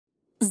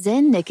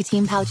Zyn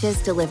nicotine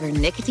pouches deliver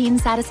nicotine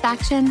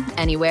satisfaction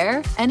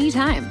anywhere,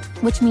 anytime,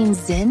 which means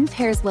Zyn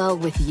pairs well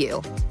with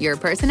you, your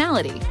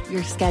personality,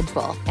 your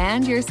schedule,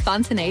 and your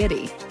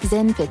spontaneity.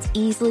 Zyn fits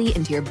easily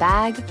into your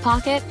bag,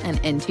 pocket, and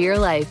into your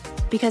life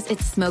because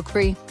it's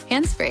smoke-free,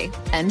 hands-free,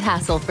 and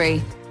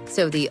hassle-free.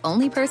 So the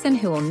only person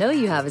who will know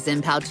you have a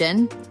Zyn pouch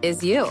in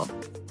is you.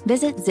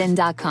 Visit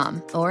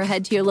Zyn.com or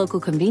head to your local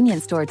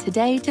convenience store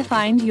today to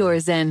find your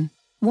Zyn.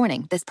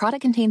 Warning, this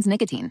product contains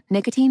nicotine.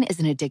 Nicotine is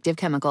an addictive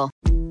chemical.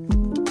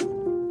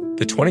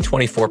 The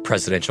 2024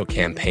 presidential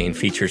campaign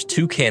features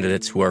two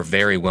candidates who are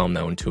very well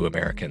known to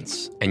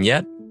Americans. And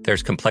yet,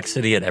 there's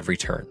complexity at every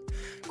turn.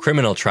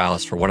 Criminal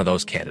trials for one of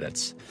those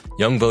candidates.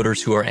 Young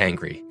voters who are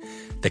angry.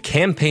 The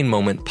Campaign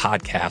Moment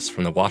podcast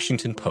from the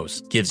Washington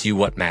Post gives you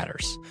what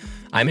matters.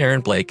 I'm Aaron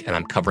Blake, and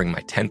I'm covering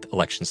my 10th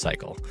election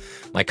cycle.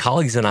 My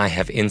colleagues and I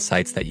have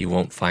insights that you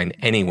won't find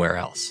anywhere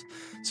else.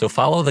 So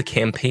follow The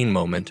Campaign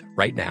Moment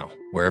right now,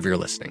 wherever you're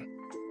listening.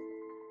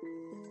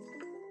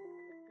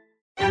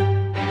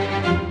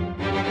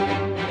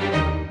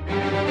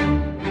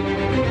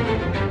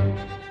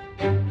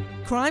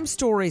 Crime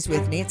Stories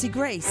with Nancy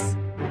Grace.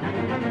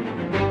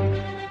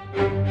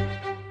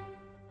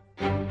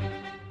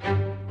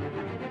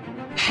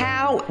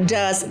 How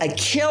does a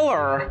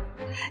killer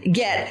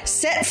get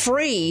set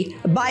free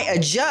by a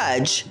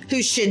judge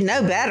who should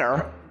know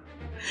better,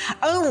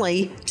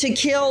 only to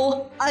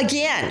kill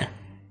again?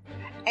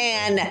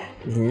 And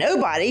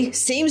nobody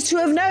seems to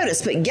have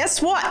noticed, but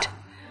guess what?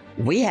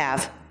 We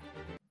have.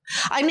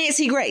 I'm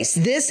Nancy Grace.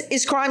 This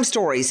is Crime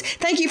Stories.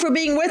 Thank you for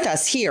being with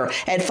us here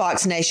at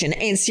Fox Nation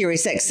and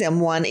Sirius XM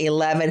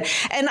 111.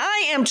 And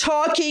I am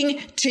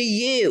talking to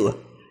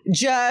you,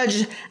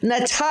 Judge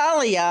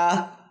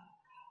Natalia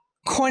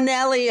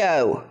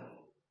Cornelio.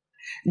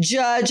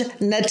 Judge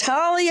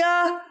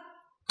Natalia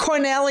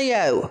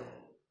Cornelio.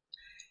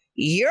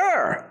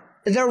 You're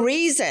the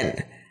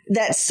reason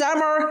that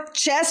Summer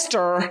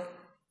Chester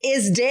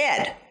is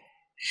dead,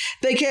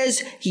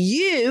 because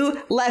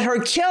you let her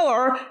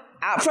killer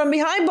out from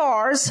behind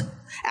bars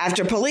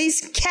after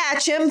police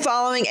catch him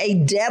following a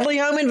deadly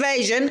home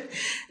invasion.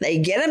 They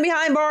get him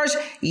behind bars.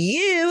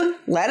 You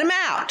let him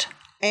out.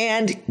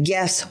 And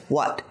guess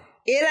what?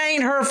 It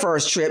ain't her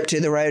first trip to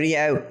the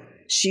rodeo.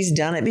 She's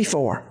done it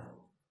before.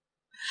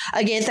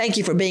 Again, thank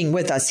you for being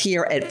with us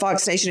here at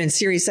Fox Nation and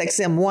Sirius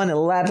XM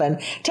 111.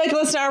 Take a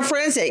listen to our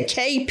friends at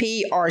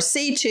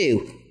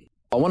KPRC2.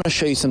 I want to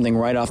show you something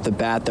right off the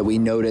bat that we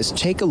noticed.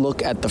 Take a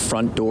look at the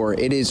front door.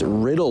 It is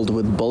riddled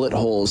with bullet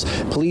holes.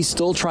 Police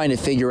still trying to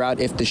figure out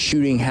if the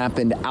shooting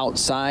happened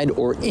outside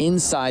or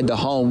inside the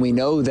home. We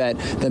know that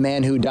the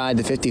man who died,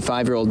 the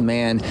 55-year-old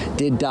man,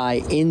 did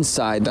die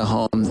inside the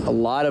home. A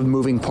lot of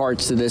moving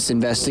parts to this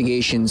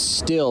investigation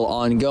still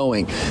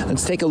ongoing.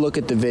 Let's take a look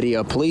at the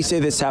video. Police say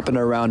this happened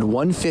around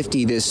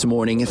 1:50 this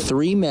morning.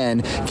 3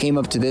 men came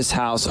up to this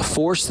house,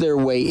 forced their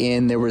way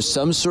in. There was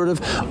some sort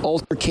of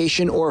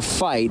altercation or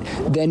fight.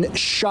 Then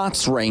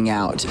shots rang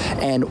out,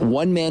 and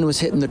one man was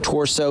hit in the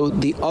torso,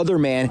 the other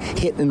man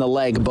hit in the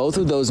leg. Both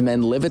of those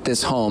men live at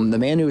this home. The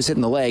man who was hit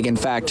in the leg, in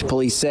fact,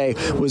 police say,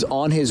 was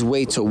on his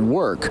way to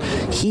work.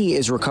 He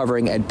is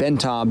recovering at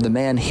Bentob. The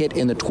man hit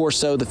in the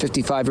torso, the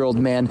 55-year-old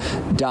man,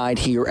 died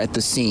here at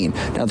the scene.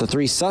 Now, the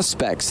 3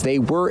 suspects, they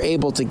were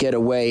able to get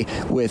away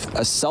with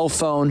a cell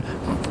phone,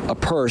 a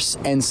purse,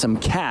 and some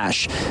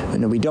cash.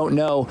 And we don't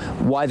know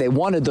why they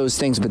wanted those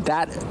things, but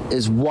that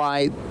is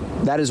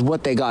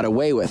what they got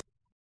away with.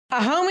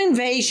 A home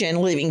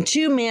invasion leaving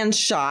 2 men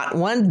shot,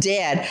 1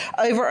 dead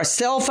over a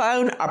cell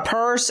phone, a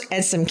purse,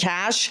 and some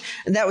cash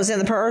that was in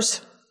the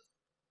purse.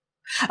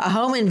 A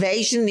home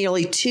invasion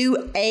nearly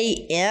 2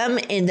 a.m.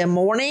 in the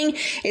morning.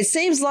 It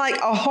seems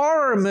like a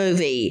horror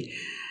movie.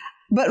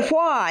 But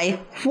why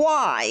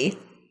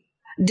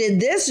did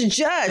this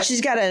judge,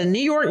 she's got a New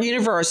York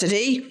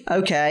University,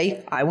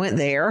 okay, I went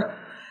there,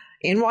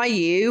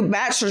 NYU,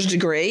 bachelor's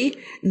degree.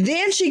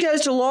 Then she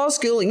goes to law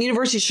school at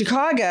University of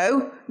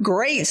Chicago.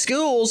 Great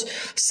schools.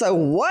 So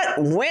what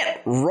went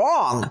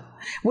wrong?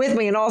 With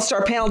me, an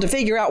all-star panel to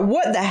figure out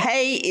what the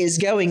hay is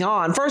going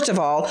on. First of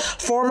all,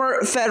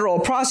 former federal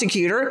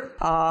prosecutor,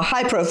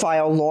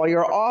 high-profile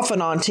lawyer,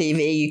 often on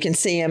TV. You can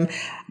see him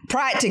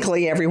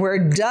practically everywhere.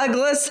 Doug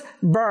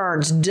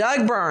Burns.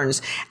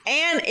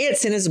 And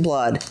it's in his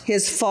blood.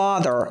 His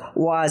father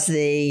was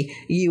the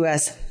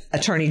U.S.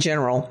 Attorney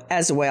General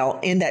as well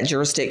in that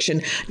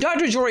jurisdiction.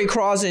 Dr. Jory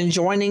Crossan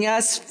joining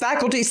us,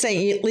 faculty,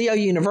 St. Leo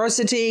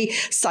University,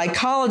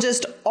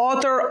 psychologist,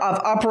 author of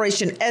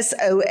Operation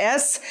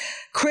SOS.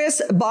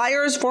 Chris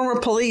Byers, former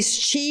police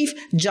chief,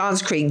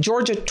 Johns Creek,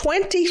 Georgia,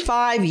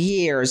 25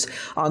 years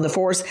on the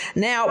force,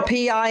 now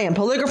PI and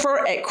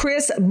polygrapher at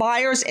Chris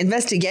Byers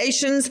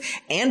Investigations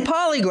and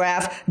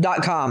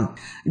Polygraph.com.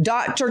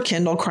 Dr.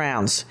 Kendall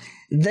Crowns,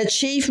 the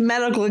chief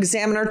medical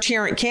examiner,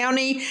 Tarrant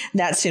County,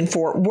 that's in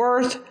Fort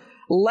Worth.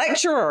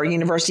 Lecturer,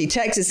 University of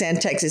Texas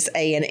and Texas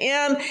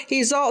A&M.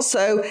 He's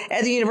also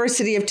at the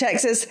University of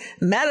Texas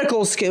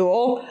Medical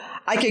School.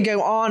 I could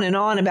go on and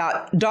on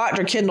about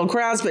Dr. Kendall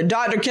Crowns, but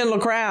Dr. Kendall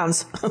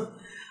Crowns,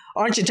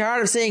 Aren't you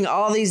tired of seeing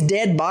all these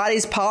dead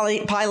bodies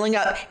piling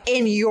up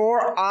in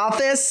your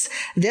office?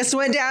 This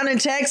went down in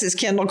Texas,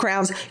 Kendall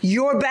Crowns,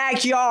 your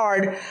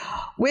backyard.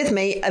 With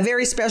me, a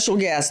very special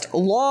guest,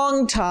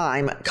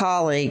 longtime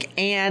colleague,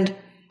 and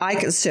I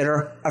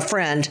consider a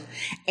friend,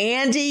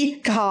 Andy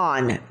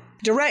Kahn,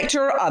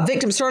 Director of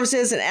Victim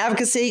Services and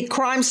Advocacy,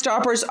 Crime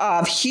Stoppers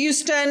of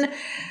Houston.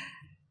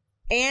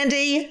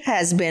 Andy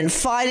has been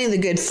fighting the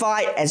good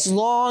fight as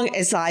long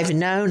as I've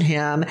known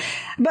him.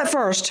 But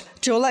first,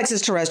 to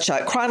Alexis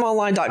Tereszcuk,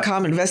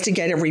 crimeonline.com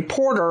investigative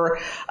reporter.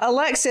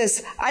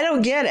 Alexis, I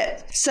don't get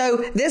it.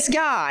 So this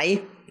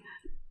guy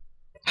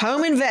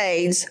home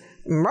invades,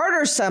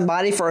 murders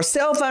somebody for a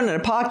cell phone and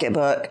a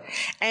pocketbook,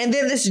 and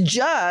then this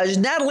judge,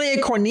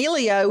 Natalia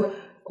Cornelio,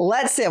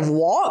 lets him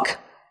walk?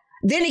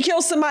 Then he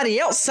kills somebody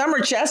else,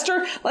 Summer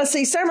Chester. Let's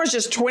see, Summer's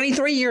just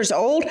 23 years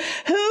old.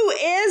 Who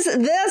is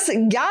this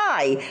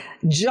guy?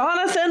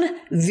 Jonathan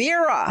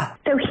Vera.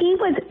 So he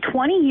was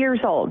 20 years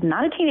old,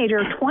 not a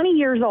teenager, 20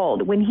 years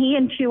old, when he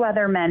and two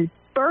other men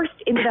burst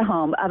into the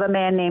home of a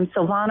man named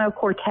Silvano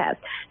Cortez.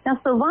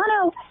 Now,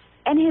 Silvano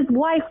and his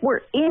wife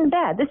were in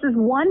bed. This is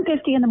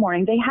 1:50 in the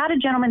morning. They had a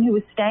gentleman who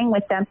was staying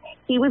with them.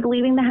 He was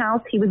leaving the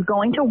house. He was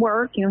going to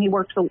work. He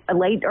works a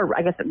late, or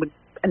I guess it would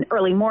an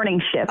early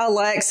morning shift.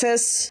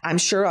 Alexis, I'm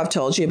sure I've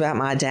told you about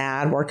my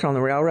dad working on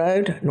the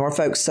railroad,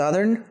 Norfolk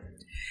Southern.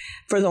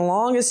 For the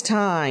longest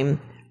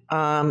time,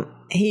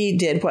 he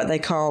did what they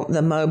call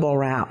the mobile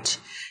route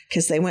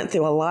because they went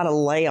through a lot of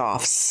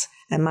layoffs.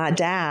 And my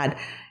dad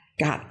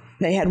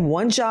they had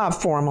one job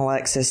for him,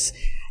 Alexis.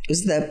 It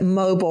was the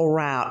mobile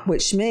route,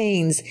 which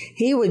means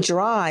he would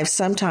drive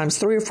sometimes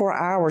 3 or 4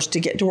 hours to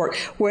get to work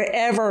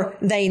wherever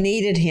they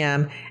needed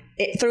him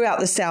throughout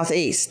the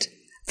Southeast.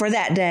 For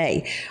that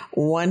day.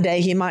 One day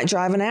he might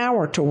drive an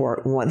hour to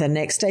work. The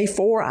next day,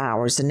 4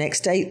 hours. The next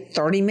day,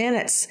 30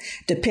 minutes,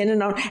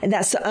 depending on, and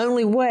that's the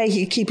only way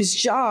he'd keep his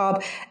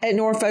job at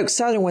Norfolk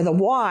Southern with a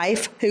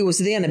wife who was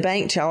then a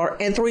bank teller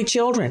and 3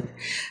 children.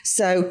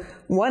 So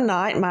one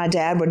night my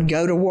dad would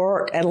go to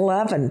work at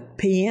 11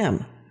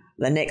 p.m.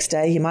 The next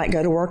day he might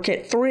go to work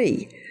at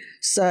 3.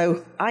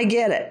 So I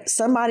get it.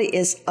 Somebody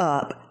is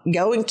up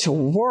going to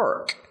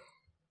work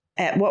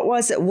at, what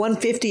was it,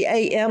 1:50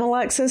 a.m.,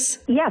 Alexis?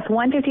 Yes,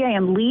 1:50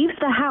 a.m., leaves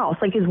the house,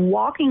 like is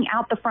walking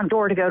out the front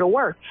door to go to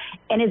work,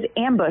 and is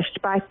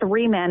ambushed by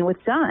 3 men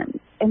with guns.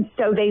 And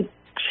so they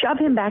shove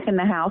him back in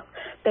the house.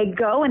 They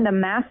go in the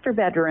master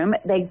bedroom.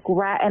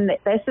 And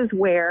this is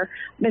where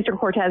Mr.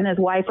 Cortez and his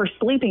wife are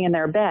sleeping in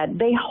their bed.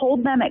 They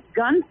hold them at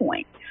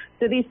gunpoint.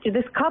 So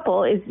this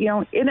couple is,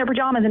 in their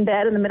pajamas in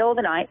bed in the middle of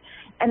the night,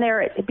 and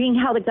they're being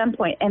held at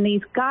gunpoint. And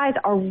these guys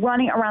are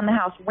running around the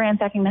house,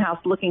 ransacking the house,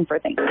 looking for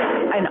things.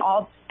 And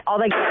all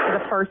they get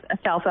is a purse, a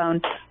cell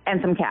phone,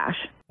 and some cash.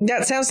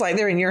 That sounds like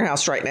they're in your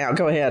house right now.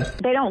 Go ahead.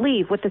 They don't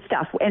leave with the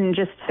stuff and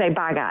just say,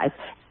 bye, guys.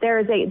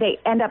 They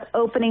end up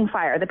opening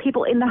fire. The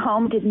people in the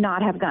home did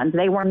not have guns.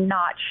 They were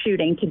not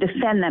shooting to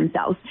defend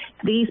themselves.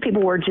 These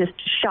people were just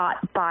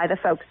shot by the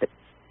folks that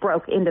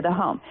broke into the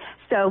home.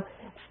 So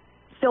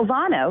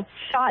Silvano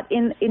shot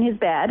in his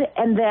bed,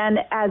 and then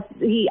as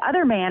the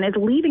other man is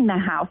leaving the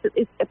house,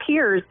 it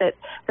appears that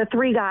the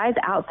 3 guys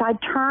outside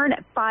turn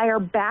fire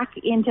back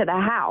into the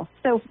house.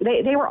 So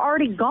they were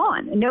already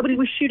gone, and nobody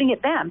was shooting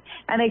at them,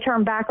 and they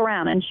turn back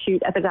around and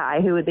shoot at the guy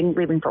who had been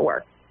leaving for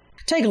work.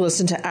 Take a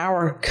listen to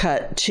our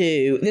cut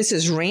 2. This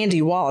is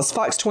Randy Wallace,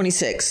 Fox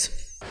 26.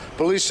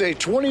 Police say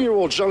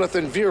 20-year-old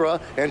Jonathan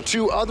Vera and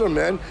 2 other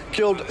men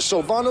killed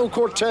Silvano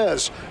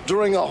Cortez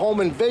during a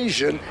home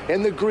invasion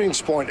in the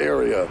Greenspoint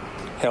area.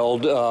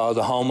 Held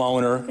the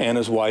homeowner and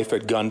his wife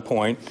at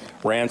gunpoint,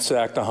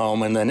 ransacked the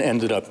home, and then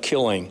ended up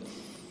killing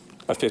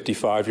a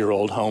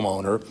 55-year-old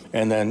homeowner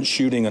and then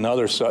shooting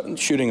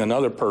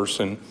another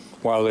person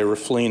while they were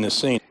fleeing the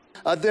scene.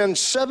 Then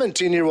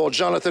 17-year-old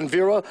Jonathan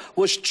Vera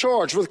was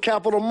charged with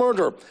capital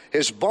murder.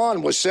 His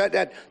bond was set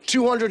at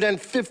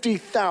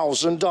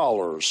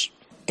 $250,000.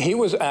 He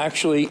was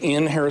actually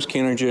in Harris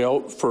County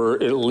Jail for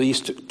at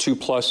least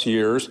 2+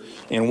 years.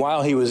 And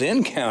while he was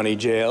in county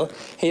jail,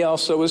 he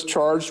also was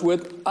charged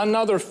with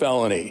another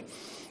felony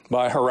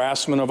by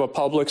harassment of a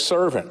public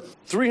servant.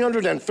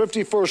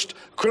 351st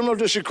Criminal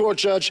District Court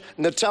Judge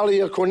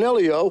Natalia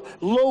Cornelio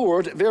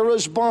lowered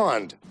Vera's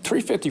bond.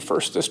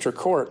 351st District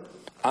Court,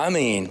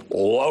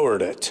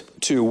 lowered it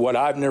to what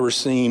I've never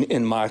seen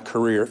in my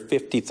career,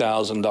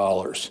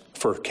 $50,000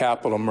 for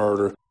capital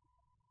murder.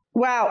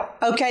 Wow.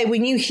 Okay,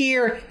 when you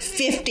hear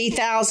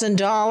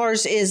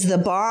 $50,000 is the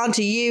bond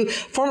to you,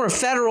 former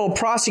federal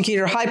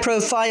prosecutor,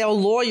 high-profile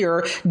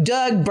lawyer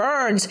Doug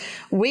Burns,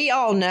 we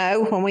all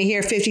know when we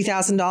hear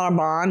 $50,000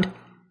 bond,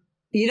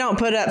 you don't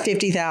put up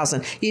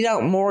 $50,000. You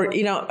don't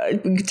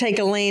take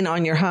a lien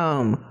on your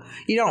home.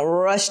 You don't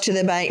rush to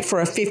the bank for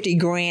a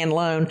 $50,000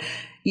 loan.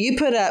 You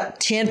put up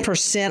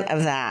 10%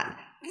 of that,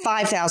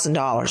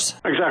 $5,000.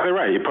 Exactly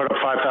right. You put up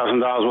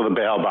 $5,000 with a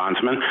bail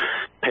bondsman,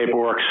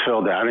 paperwork's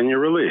filled out, and you're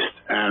released.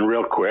 And And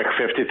real quick,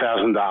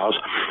 $50,000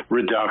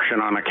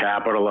 reduction on a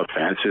capital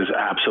offense is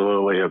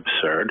absolutely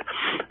absurd.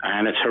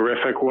 And it's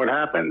horrific what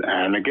happened.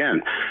 And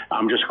again,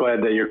 I'm just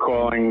glad that you're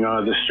calling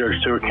this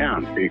judge to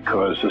account,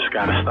 because this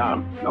got to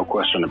stop. No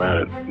question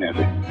about it,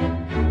 Nancy.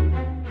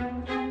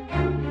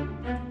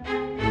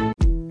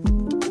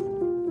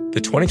 The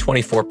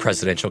 2024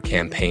 presidential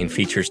campaign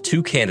features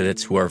two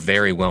candidates who are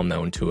very well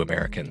known to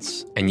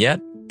Americans. And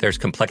yet, there's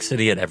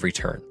complexity at every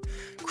turn.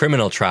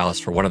 Criminal trials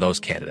for one of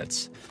those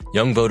candidates.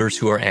 Young voters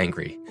who are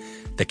angry.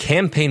 The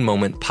Campaign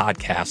Moment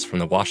podcast from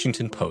the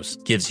Washington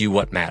Post gives you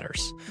what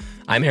matters.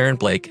 I'm Aaron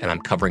Blake, and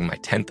I'm covering my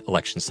 10th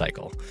election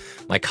cycle.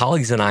 My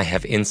colleagues and I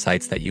have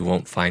insights that you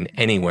won't find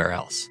anywhere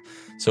else.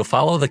 So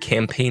follow The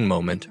Campaign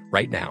Moment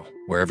right now,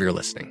 wherever you're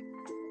listening.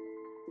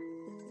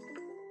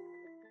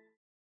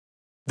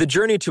 The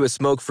journey to a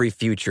smoke-free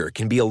future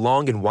can be a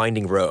long and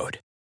winding road.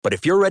 But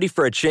if you're ready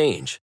for a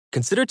change,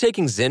 consider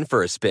taking Zyn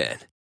for a spin.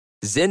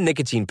 Zyn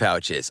nicotine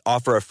pouches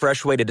offer a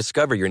fresh way to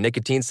discover your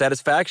nicotine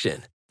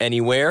satisfaction.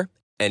 Anywhere,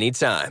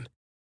 anytime.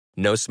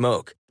 No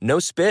smoke, no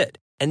spit,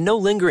 and no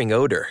lingering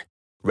odor.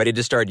 Ready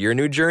to start your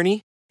new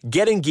journey?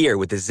 Get in gear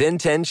with the Zyn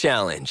 10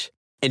 Challenge.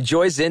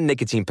 Enjoy Zyn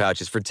nicotine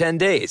pouches for 10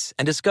 days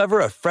and discover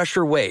a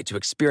fresher way to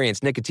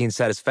experience nicotine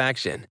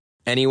satisfaction.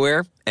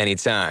 Anywhere,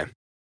 anytime.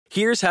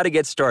 Here's how to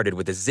get started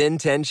with the Zyn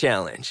 10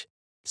 Challenge.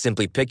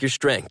 Simply pick your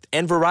strength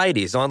and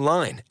varieties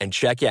online and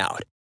check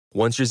out.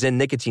 Once your Zyn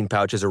nicotine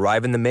pouches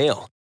arrive in the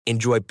mail,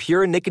 enjoy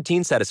pure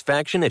nicotine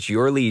satisfaction at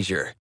your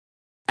leisure.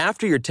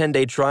 After your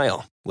 10-day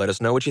trial, let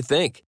us know what you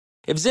think.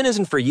 If Zyn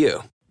isn't for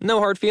you, no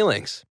hard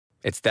feelings.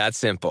 It's that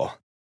simple.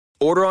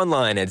 Order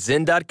online at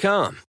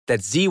Zyn.com,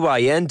 that's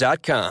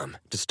ZYN.com,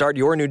 to start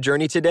your new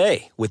journey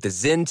today with the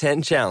Zyn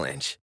 10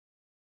 Challenge.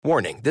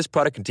 Warning, this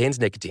product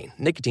contains nicotine.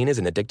 Nicotine is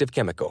an addictive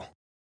chemical.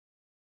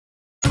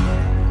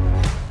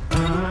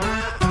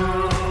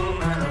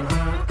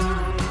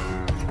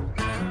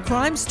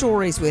 Crime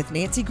Stories with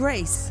Nancy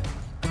Grace.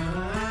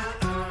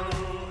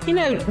 You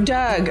know,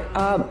 Doug,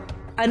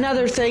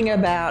 another thing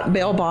about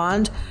bail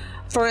bond,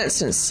 for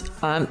instance,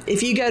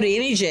 if you go to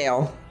any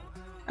jail,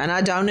 and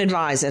I don't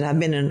advise it, I've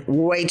been in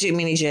way too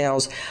many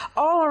jails,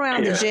 all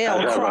around the jail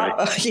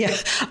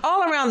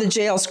all around the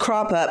jails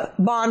crop up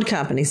bonding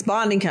companies,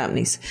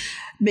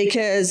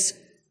 because,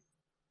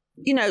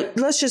 you know,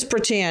 let's just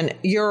pretend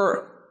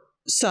your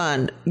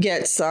son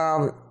gets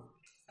a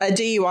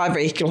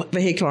DUI,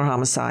 vehicular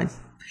homicide.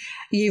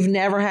 You've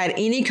never had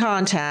any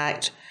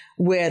contact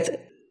with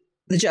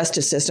the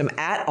justice system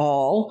at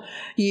all.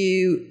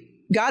 You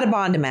got to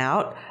bond him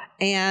out.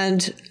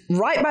 And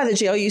right by the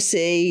jail, you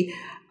see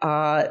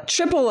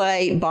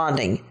AAA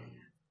bonding.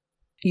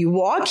 You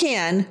walk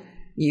in,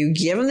 you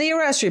give them the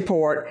arrest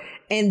report,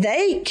 and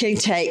they can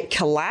take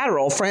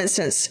collateral. For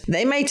instance,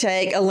 they may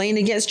take a lien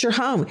against your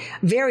home.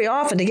 Very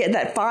often, to get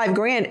that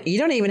 $5,000, you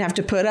don't even have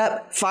to put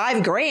up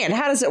 $5,000.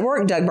 How does it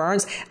work, Doug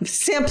Burns?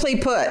 Simply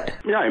put.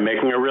 Yeah, you're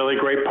making a really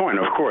great point,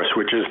 of course,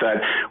 which is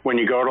that when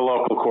you go to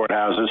local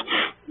courthouses,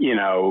 you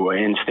know,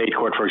 in state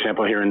court, for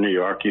example, here in New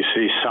York, you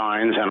see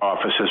signs and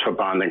offices for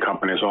bonding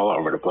companies all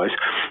over the place.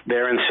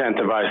 They're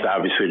incentivized,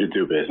 obviously, to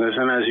do business.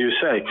 And as you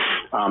say,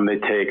 they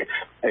take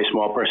a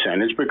small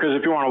percentage, because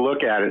if you want to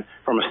look at it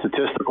from a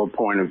statistical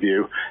point of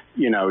view,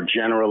 you know,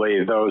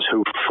 generally those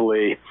who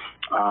flee,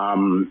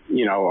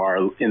 you know,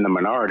 are in the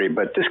minority.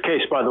 But this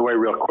case, by the way,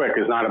 real quick,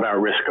 is not about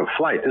risk of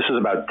flight. This is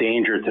about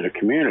danger to the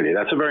community.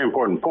 That's a very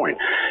important point.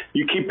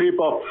 You keep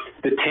people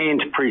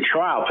detained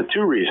pre-trial for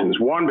two reasons.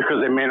 One,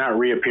 because they may not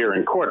reappear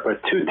in court,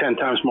 but two, 10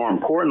 times more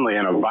importantly,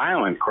 in a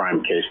violent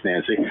crime case,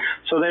 Nancy,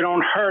 so they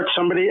don't hurt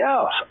somebody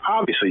else,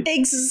 obviously.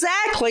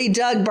 Exactly,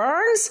 Doug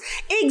Burns.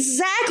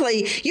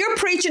 Exactly. You're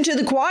preaching to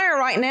the choir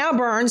right now,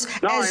 Burns,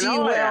 as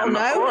you well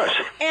know.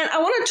 And I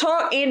want to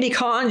talk Andy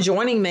Kahn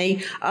joining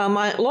me,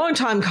 my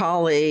longtime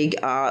colleague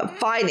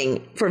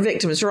fighting for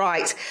victims'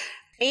 rights.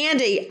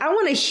 Andy, I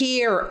want to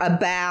hear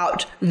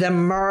about the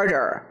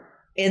murder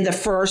in the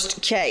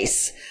first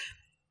case.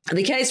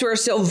 The case where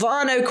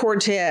Silvano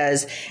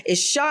Cortez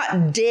is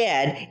shot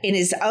dead in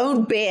his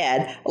own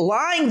bed,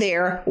 lying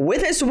there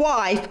with his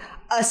wife,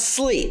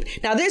 asleep.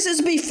 Now, this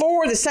is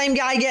before the same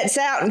guy gets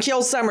out and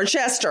kills Summer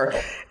Chester,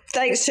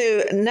 thanks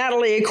to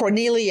Natalia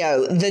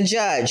Cornelio, the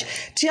judge.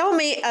 Tell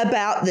me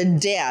about the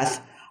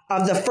death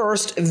of the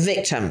first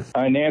victim.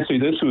 Nancy,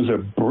 this was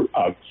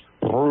a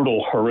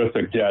brutal,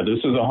 horrific death. This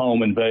is a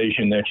home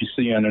invasion that you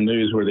see on the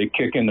news where they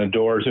kick in the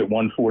doors at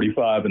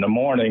 1:45 in the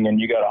morning, and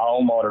you got a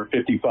homeowner,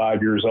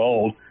 55 years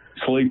old,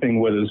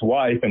 sleeping with his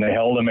wife, and they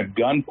held him at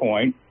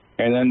gunpoint,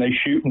 and then they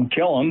shoot and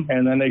kill him,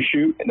 and then they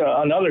shoot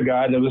another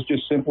guy that was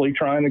just simply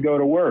trying to go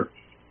to work.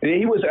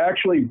 He was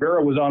actually,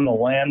 Vera was on the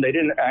lam. They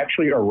didn't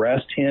actually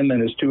arrest him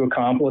and his two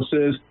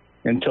accomplices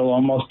until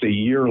almost a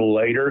year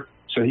later.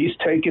 So he's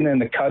taken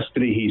into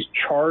custody. He's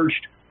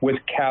charged with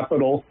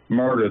capital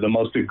murder, the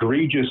most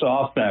egregious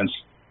offense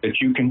that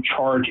you can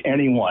charge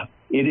anyone.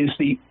 It is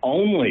the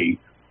only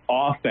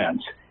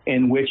offense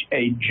in which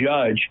a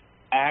judge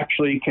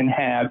actually can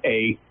have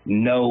a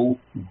no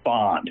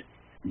bond.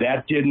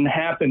 That didn't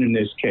happen in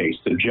this case.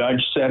 The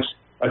judge sets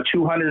a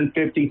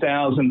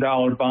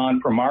 $250,000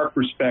 bond from our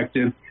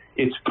perspective,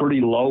 it's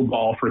pretty low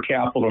ball for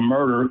capital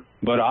murder,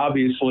 but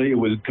obviously it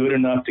was good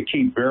enough to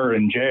keep Vera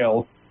in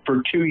jail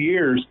for 2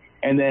 years.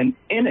 And then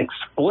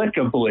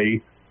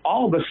inexplicably,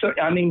 all of a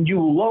sudden,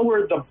 you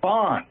lowered the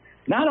bond.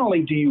 Not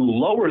only do you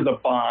lower the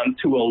bond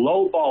to a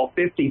low ball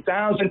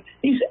 $50,000,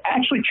 he's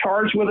actually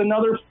charged with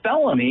another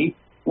felony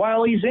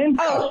while he's in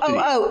custody.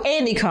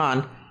 Andy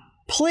Kahn,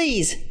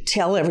 please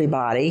tell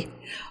everybody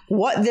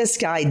what this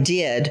guy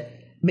did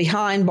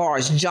behind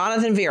bars.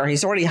 Jonathan Vera,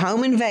 he's already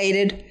home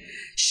invaded,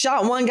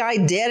 shot one guy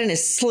dead in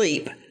his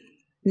sleep.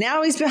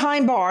 Now he's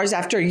behind bars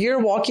after a year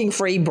walking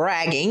free,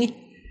 bragging.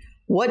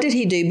 What did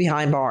he do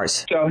behind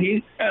bars? So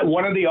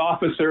one of the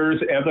officers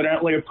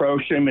evidently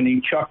approached him, and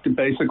he chucked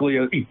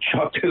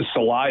his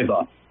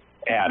saliva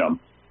at him.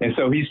 And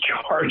so he's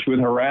charged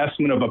with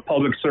harassment of a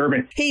public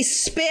servant. He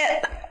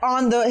spit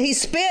on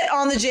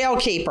the jail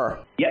keeper.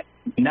 Yeah,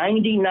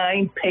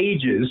 99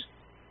 pages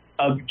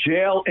of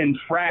jail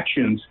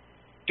infractions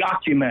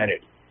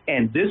documented.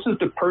 And this is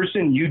the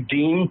person you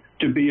deem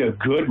to be a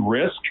good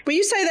risk? Will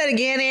you say that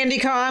again, Andy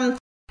Kahn?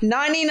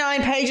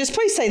 99 pages.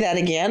 Please say that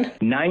again.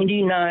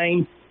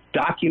 99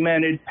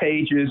 documented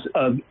pages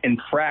of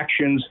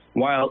infractions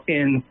while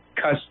in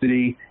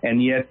custody,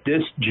 and yet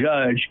this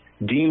judge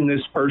deemed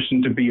this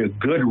person to be a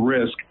good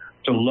risk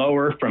to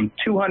lower from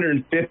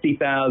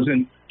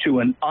 $250,000 to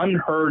an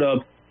unheard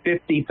of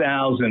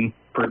 $50,000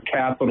 for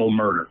capital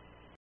murder.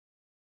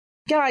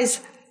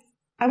 Guys,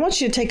 I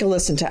want you to take a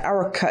listen to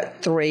our Cut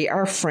 3,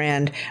 our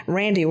friend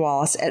Randy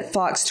Wallace at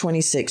Fox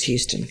 26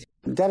 Houston.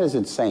 That is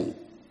insane.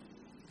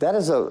 That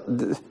is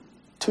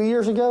 2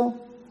 years ago,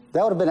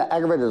 that would have been an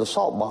aggravated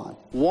assault bond.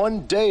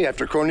 1 day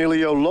after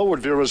Cornelio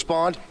lowered Vera's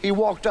bond, he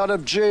walked out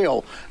of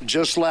jail.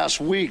 Just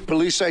last week,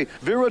 police say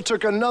Vera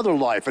took another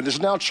life and is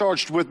now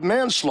charged with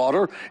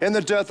manslaughter in the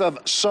death of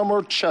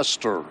Summer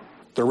Chester.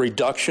 The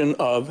reduction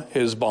of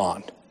his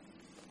bond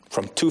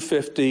from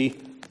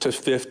 $250,000 to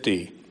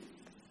 $50,000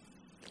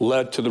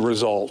 led to the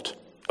result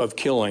of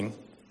killing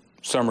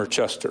Summer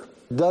Chester.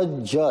 The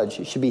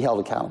judge should be held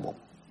accountable.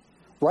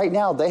 Right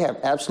now, they have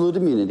absolute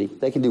immunity.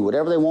 They can do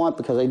whatever they want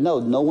because they know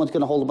no one's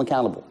going to hold them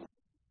accountable.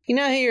 You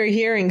know who you're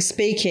hearing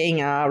speaking,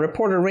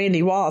 reporter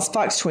Randy Wallace,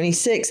 Fox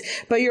 26,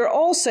 but you're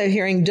also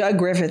hearing Doug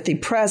Griffith, the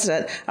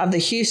president of the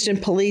Houston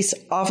Police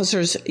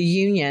Officers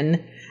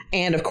Union,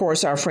 and, of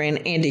course, our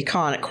friend Andy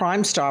Kahn at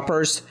Crime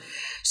Stoppers.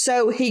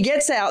 So he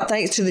gets out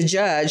thanks to the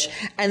judge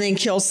and then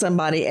kills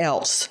somebody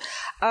else.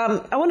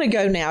 I want to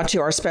go now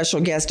to our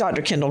special guest,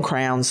 Dr. Kendall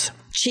Crowns,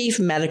 Chief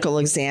Medical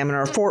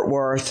Examiner, Fort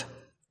Worth.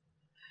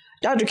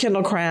 Dr.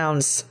 Kendall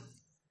Crowns,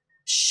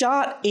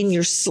 shot in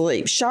your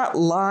sleep, shot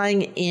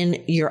lying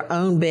in your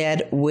own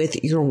bed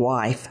with your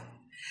wife.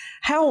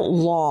 How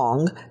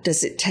long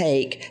does it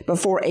take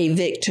before a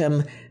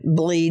victim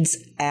bleeds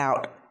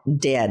out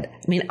dead?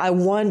 I mean, I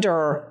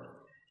wonder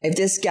if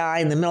this guy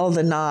in the middle of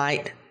the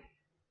night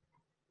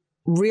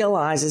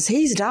realizes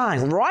he's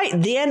dying right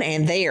then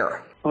and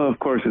there. Well, of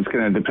course, it's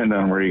going to depend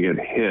on where you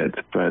get hit,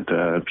 but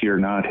if you're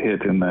not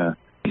hit in the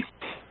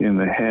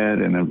head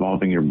and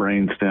involving your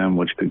brainstem,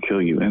 which could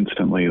kill you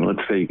instantly. Let's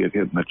say you get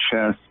hit in the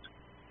chest.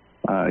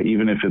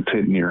 Even if it's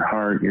hitting your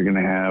heart, you're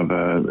going to have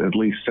at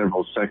least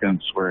several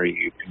seconds where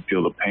you can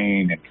feel the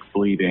pain and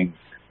bleeding,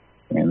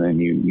 and then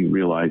you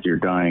realize you're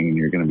dying and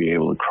you're going to be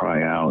able to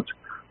cry out.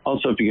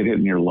 Also, if you get hit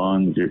in your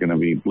lungs, you're going to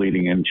be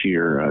bleeding into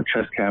your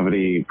chest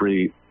cavity,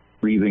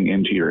 breathing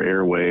into your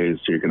airways,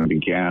 so you're going to be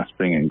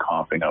gasping and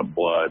coughing up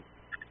blood,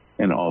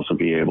 and also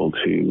be able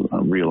to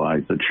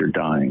realize that you're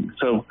dying.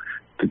 So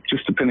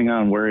just depending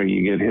on where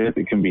you get hit,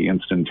 it can be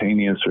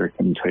instantaneous or it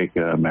can take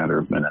a matter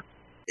of minutes.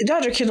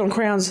 Dr. Kendall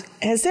Crowns,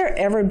 has there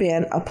ever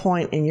been a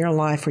point in your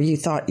life where you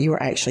thought you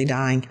were actually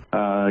dying?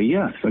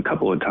 Yes, a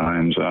couple of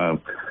times.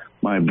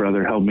 My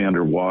brother held me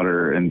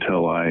underwater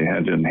until I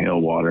had to inhale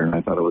water, and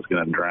I thought I was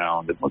going to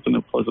drown. It wasn't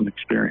a pleasant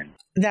experience.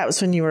 That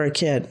was when you were a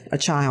kid, a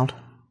child,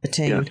 a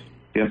teen?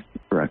 Yes,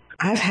 correct.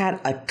 I've had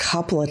a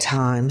couple of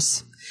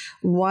times.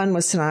 One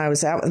was when I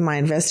was out with my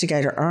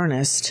investigator,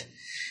 Ernest,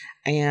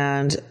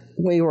 and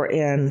we were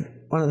in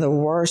one of the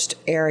worst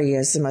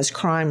areas, the most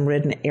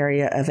crime-ridden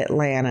area of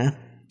Atlanta,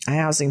 a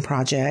housing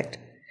project.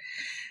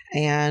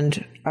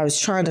 And I was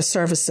trying to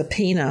serve a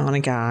subpoena on a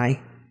guy.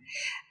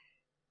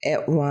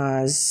 It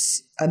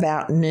was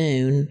about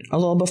noon, a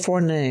little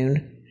before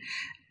noon.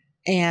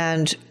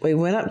 And we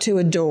went up to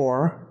a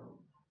door,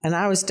 and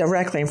I was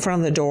directly in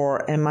front of the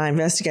door, and my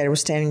investigator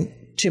was standing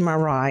to my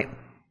right.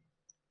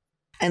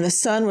 And the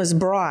sun was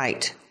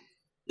bright.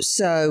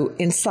 So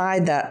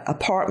inside the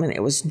apartment,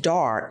 it was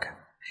dark,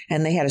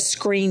 and they had a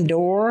screen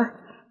door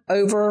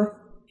over,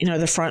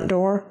 the front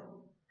door.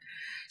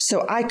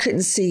 So I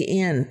couldn't see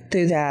in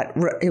through that.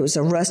 It was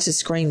a rusted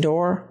screen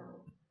door.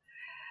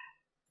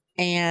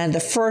 And the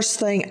first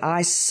thing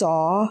I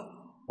saw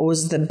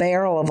was the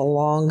barrel of a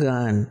long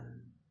gun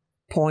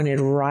pointed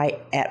right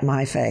at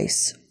my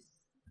face.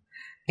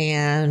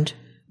 And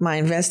my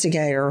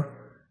investigator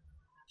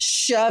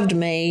shoved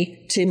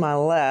me to my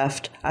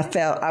left.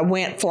 I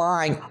went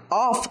flying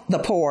off the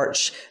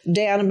porch,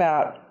 down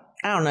about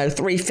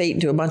 3 feet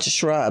into a bunch of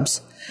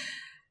shrubs.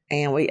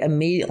 And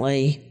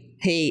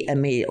he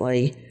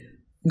immediately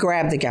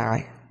grabbed the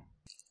guy.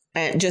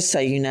 And just so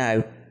you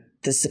know,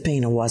 the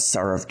subpoena was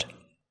served.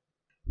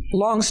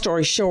 Long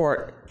story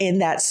short, in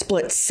that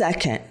split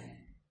second,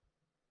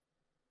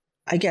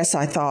 I guess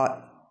I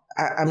thought,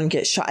 I'm going to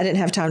get shot. I didn't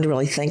have time to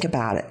really think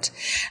about it.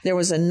 There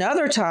was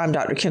another time,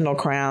 Dr. Kendall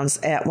Crowns,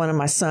 at one of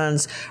my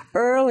son's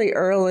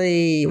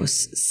early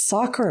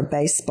soccer or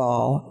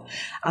baseball.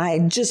 I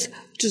just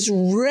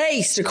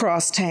raced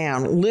across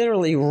town,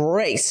 literally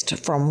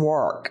raced from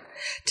work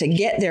to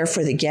get there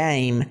for the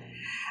game.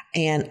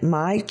 And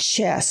my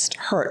chest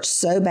hurt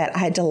so bad. I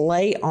had to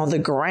lay on the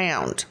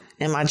ground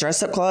in my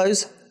dress-up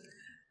clothes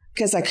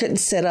because I couldn't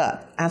sit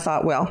up. I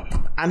thought, well,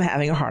 I'm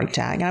having a heart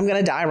attack. I'm going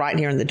to die right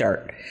here in the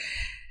dirt.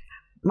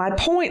 My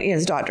point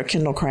is, Dr.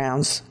 Kendall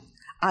Crowns,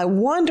 I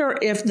wonder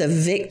if the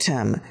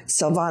victim,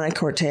 Silvana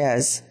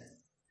Cortez,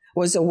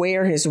 was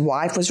aware his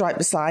wife was right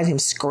beside him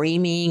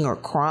screaming or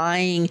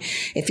crying,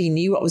 if he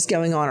knew what was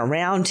going on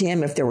around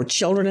him, if there were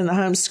children in the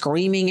home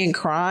screaming and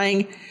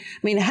crying. I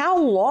mean, how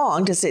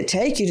long does it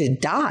take you to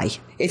die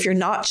if you're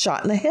not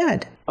shot in the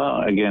head?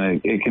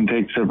 Again, it can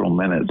take several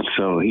minutes.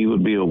 So he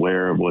would be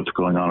aware of what's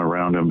going on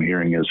around him,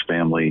 hearing his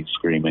family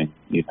screaming,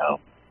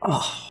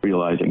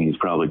 realizing he's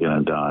probably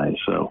going to die.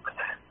 So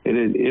it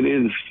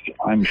is,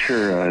 I'm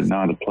sure,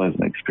 not a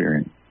pleasant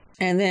experience.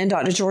 And then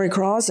Dr. Jory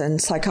Crossan,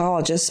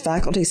 psychologist,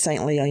 faculty,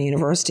 St. Leo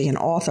University, and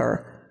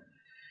author,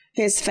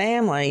 his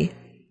family,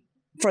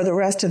 for the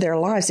rest of their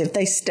lives, if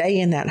they stay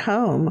in that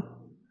home,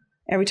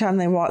 every time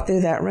they walk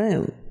through that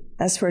room,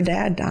 that's where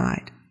Dad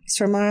died. It's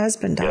where my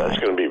husband died. Yeah, it's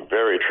going to be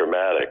very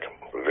traumatic,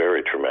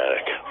 very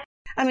traumatic.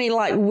 I mean,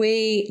 like,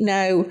 we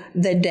know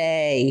the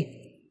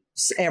day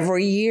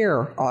every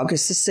year,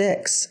 August the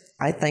 6th.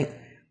 I think,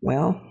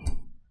 well,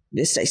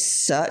 this day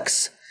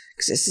sucks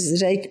because this is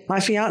the day my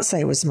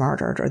fiance was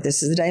murdered, or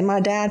this is the day my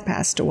dad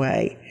passed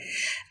away.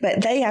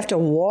 But they have to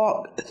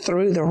walk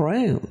through the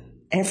room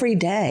every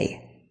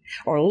day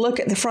or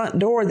look at the front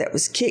door that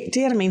was kicked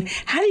in. I mean,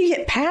 how do you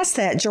get past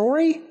that,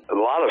 Jory? A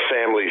lot of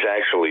families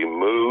actually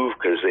move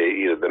because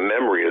the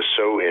memory is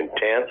so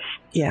intense.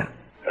 Yeah.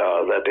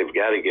 That they've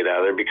got to get out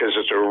of there because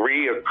it's a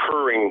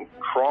reoccurring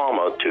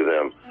trauma to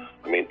them.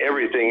 I mean,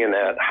 everything in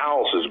that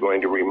house is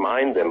going to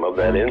remind them of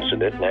that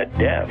incident and that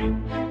death.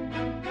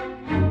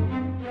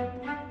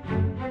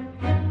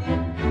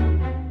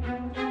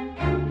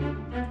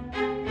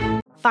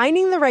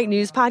 Finding the right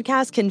news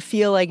podcast can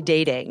feel like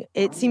dating.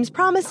 It seems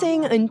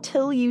promising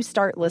until you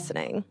start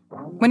listening.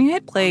 When you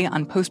hit play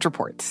on Post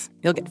Reports,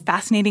 you'll get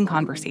fascinating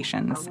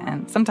conversations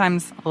and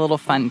sometimes a little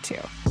fun, too.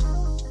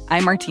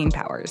 I'm Martine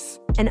Powers.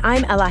 And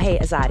I'm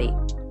Elahe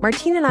Azadi.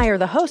 Martine and I are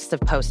the hosts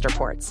of Post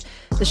Reports.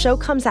 The show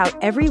comes out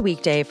every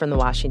weekday from The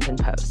Washington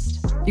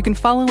Post. You can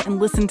follow and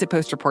listen to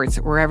Post Reports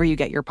wherever you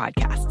get your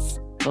podcasts.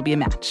 It'll be a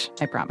match,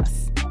 I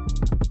promise.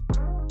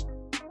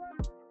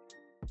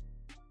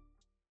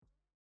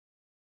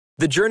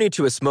 The journey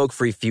to a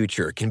smoke-free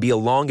future can be a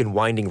long and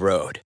winding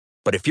road.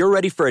 But if you're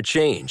ready for a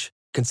change,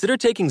 consider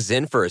taking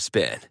Zyn for a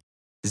spin.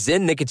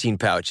 Zyn nicotine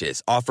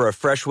pouches offer a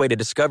fresh way to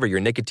discover your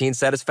nicotine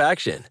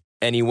satisfaction.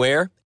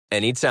 Anywhere,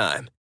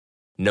 anytime.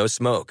 No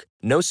smoke,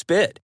 no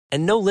spit,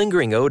 and no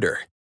lingering odor.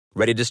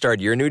 Ready to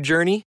start your new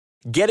journey?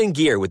 Get in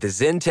gear with the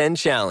Zyn 10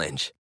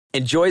 Challenge.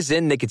 Enjoy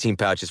Zyn nicotine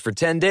pouches for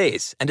 10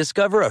 days and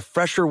discover a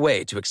fresher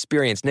way to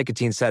experience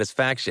nicotine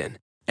satisfaction.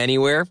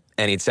 Anywhere,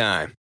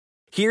 anytime.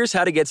 Here's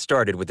how to get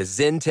started with the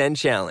Zyn 10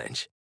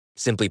 Challenge.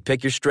 Simply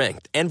pick your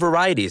strength and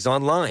varieties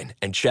online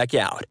and check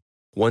out.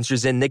 Once your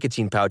Zyn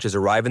nicotine pouches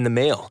arrive in the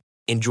mail,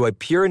 enjoy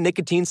pure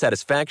nicotine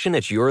satisfaction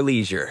at your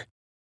leisure.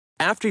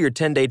 After your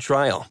 10-day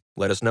trial,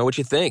 let us know what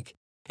you think.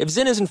 If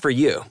Zyn isn't for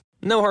you,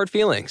 no hard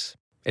feelings.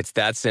 It's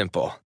that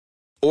simple.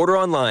 Order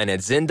online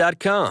at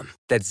Zyn.com,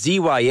 that's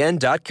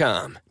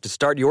ZYN.com, to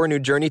start your new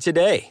journey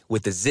today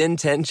with the Zyn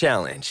 10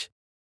 Challenge.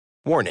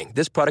 Warning,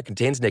 this product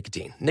contains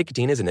nicotine.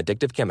 Nicotine is an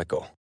addictive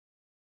chemical.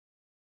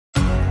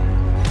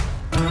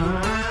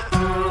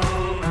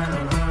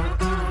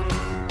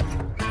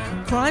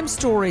 Crime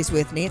Stories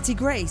with Nancy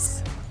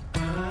Grace.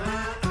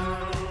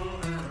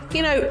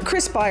 You know,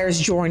 Chris Byers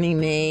joining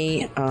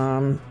me.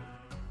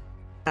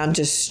 I'm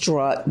just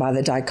struck by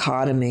the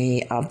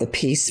dichotomy of the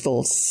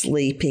peaceful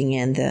sleeping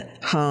in the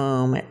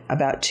home at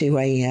about 2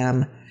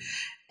 a.m.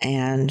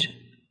 and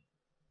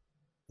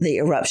the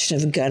eruption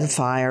of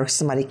gunfire,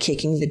 somebody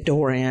kicking the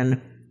door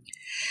in.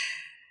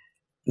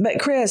 But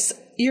Chris,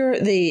 you're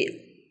the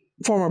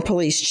former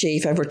police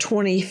chief, over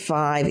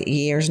 25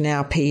 years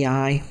now,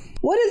 PI.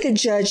 What did the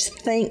judge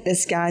think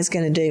this guy's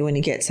going to do when he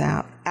gets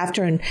out?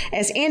 After,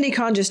 as Andy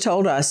Kahn just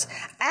told us,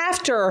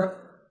 after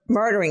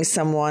murdering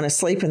someone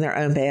asleep in their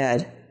own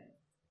bed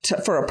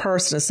for a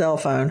purse and a cell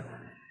phone,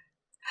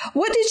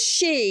 what did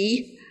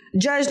she,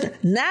 Judge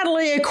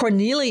Natalia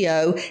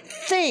Cornelio,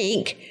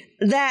 think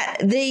that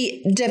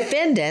the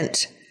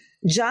defendant,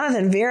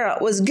 Jonathan Vera,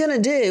 was going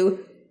to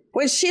do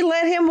when she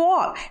let him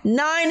walk?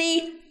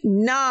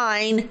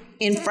 99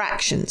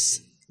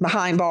 infractions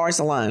behind bars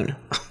alone.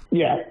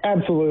 Yeah,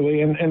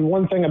 absolutely. And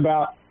one thing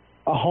about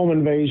a home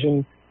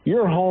invasion,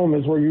 your home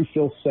is where you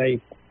feel safe.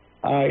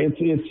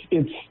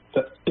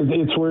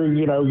 It's where,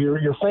 you know,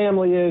 your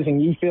family is,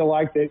 and you feel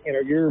like that, you know,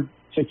 you're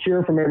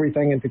secure from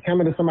everything. And to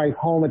come into somebody's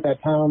home at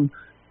that time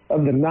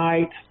of the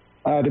night,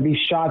 to be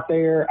shot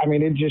there, I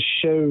mean, it just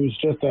shows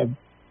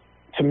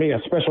to me, a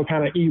special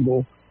kind of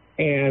evil.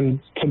 And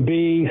to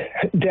be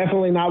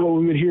definitely not what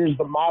we would hear as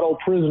the model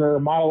prisoner,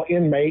 model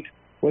inmate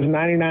with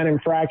 99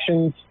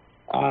 infractions.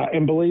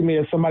 And believe me,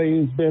 as somebody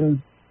who's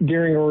been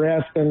during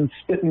arrest and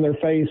spit in their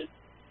face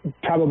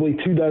probably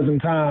 24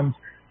 times,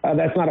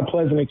 that's not a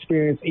pleasant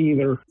experience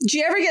either. Did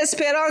you ever get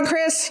spit on,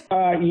 Chris?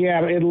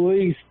 Yeah, at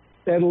least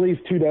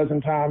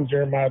 24 times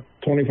during my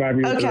 25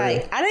 years. Okay,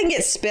 career. I didn't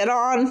get spit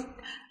on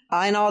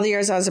in all the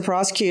years I was a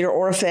prosecutor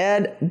or a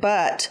fed,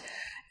 but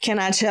can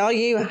I tell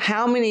you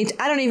how many,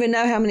 I don't even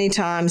know how many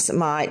times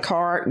my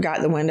car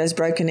got the windows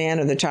broken in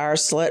or the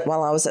tires slit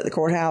while I was at the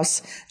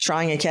courthouse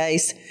trying a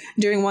case.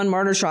 During one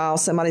murder trial,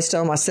 somebody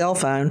stole my cell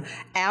phone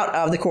out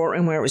of the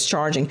courtroom where it was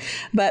charging.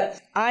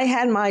 But I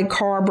had my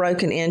car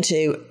broken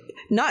into,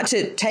 not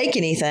to take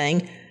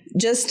anything,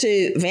 just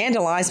to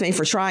vandalize me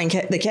for trying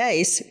the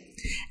case.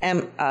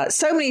 And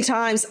so many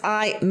times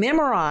I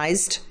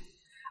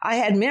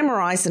had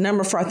memorized the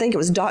number for, I think it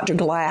was Dr.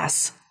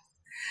 Glass.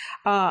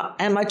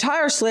 And my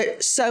tire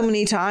slit so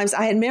many times,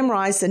 I had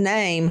memorized the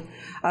name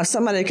of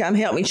somebody to come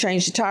help me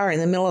change the tire in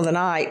the middle of the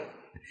night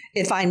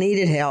if I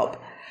needed help.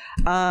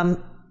 That's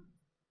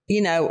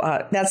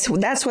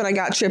when I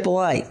got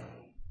AAA.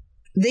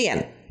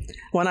 Then,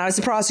 when I was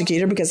a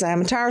prosecutor, because I had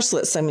my tire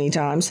slit so many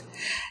times,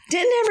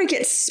 didn't ever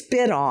get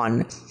spit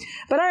on.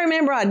 But I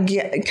remember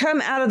I'd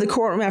come out of the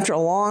courtroom after a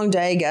long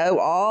day, go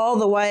all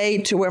the way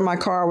to where my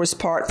car was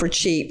parked for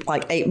cheap,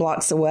 like 8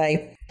 blocks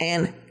away,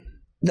 and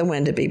the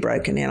window be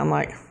broken in. I'm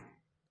like,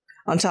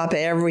 on top of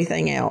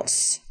everything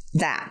else,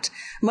 that,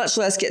 much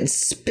less getting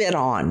spit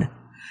on.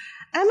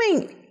 I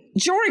mean,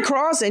 Jory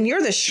Crossan,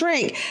 you're the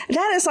shrink.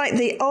 That is like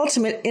the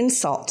ultimate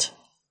insult.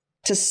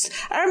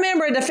 I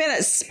remember a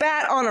defendant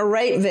spat on a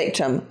rape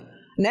victim.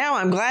 Now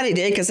I'm glad he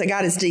did because I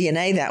got his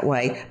DNA that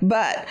way.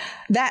 But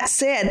that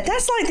said,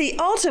 that's like the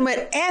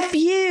ultimate F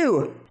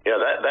you. Yeah,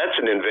 that's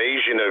an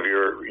invasion of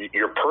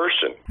your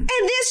person. And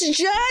this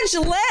judge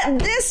let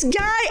this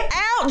guy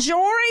out,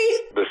 Jory.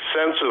 The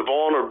sense of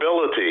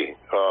vulnerability,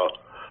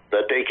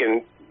 that they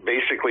can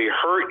basically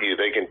hurt you.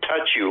 They can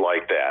touch you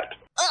like that.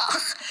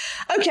 Ugh.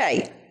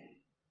 Okay.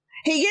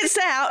 He gets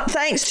out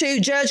thanks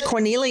to Judge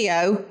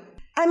Cornelio.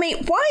 I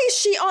mean, why is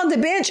she on the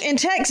bench in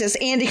Texas,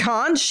 Andy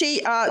Kahn? She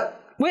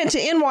went to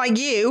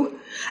NYU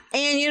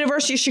and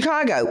University of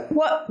Chicago.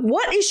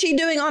 What is she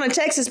doing on a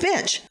Texas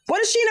bench? What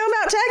does she know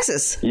about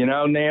Texas? You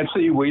know,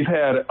 Nancy, we've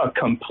had a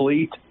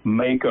complete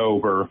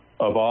makeover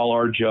of all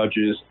our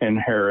judges in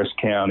Harris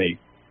County.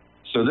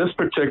 So this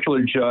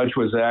particular judge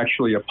was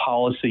actually a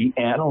policy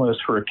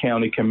analyst for a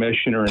county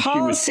commissioner, and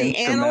policy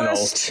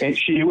analyst? And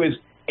she was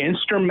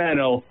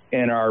instrumental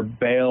in our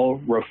bail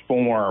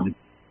reform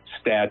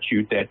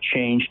statute that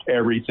changed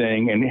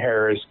everything in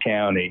Harris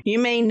County. You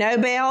mean no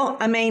bail?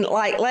 I mean,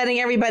 like letting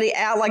everybody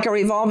out like a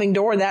revolving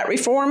door, that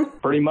reform?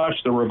 Pretty much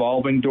the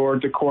revolving door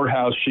at the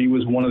courthouse. She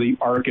was one of the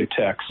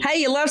architects.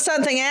 Hey, you left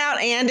something out,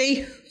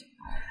 Andy.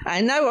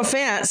 No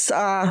offense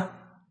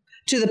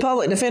to the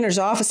public defender's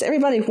office.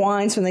 Everybody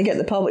whines when they get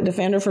the public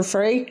defender for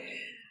free.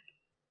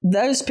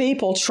 Those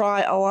people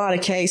try a lot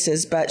of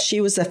cases, but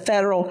she was a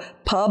federal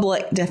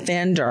public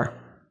defender.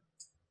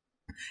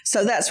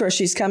 So that's where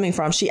she's coming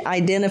from. She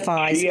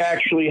identifies. She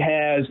actually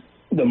has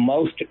the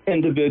most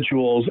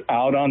individuals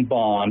out on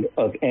bond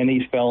of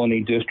any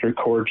felony district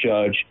court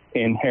judge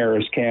in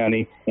Harris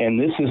County. And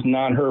this is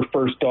not her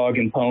first dog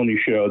and pony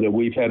show that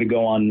we've had to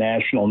go on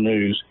national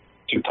news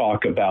to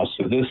talk about.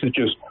 So this is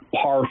just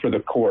par for the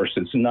course.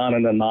 It's not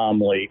an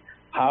anomaly.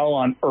 How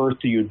on earth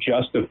do you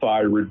justify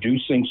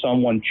reducing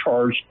someone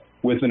charged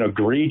with an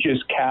egregious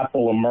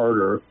capital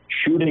murder,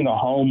 shooting a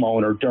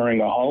homeowner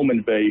during a home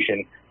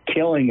invasion,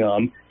 killing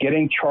them,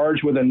 getting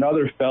charged with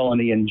another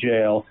felony in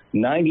jail,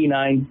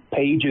 99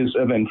 pages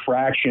of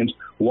infractions?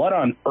 What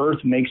on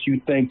earth makes you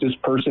think this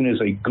person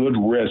is a good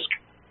risk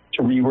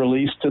to be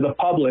released to the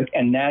public?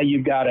 And now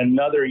you've got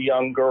another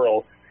young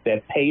girl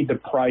that paid the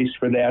price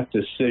for that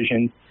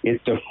decision.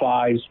 It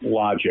defies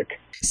logic.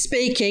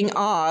 Speaking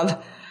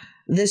of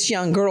this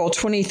young girl,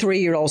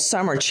 23-year-old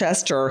Summer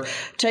Chester,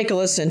 take a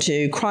listen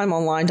to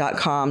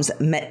crimeonline.com's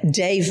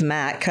Dave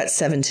Mack, cut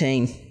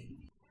 17.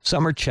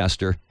 Summer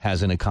Chester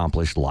has an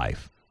accomplished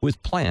life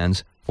with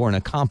plans for an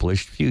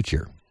accomplished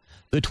future.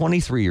 The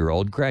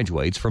 23-year-old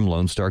graduates from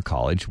Lone Star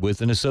College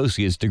with an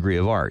associate's degree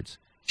of arts.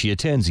 She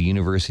attends the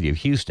University of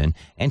Houston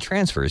and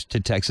transfers to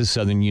Texas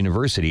Southern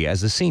University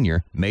as a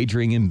senior,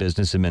 majoring in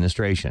business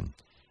administration.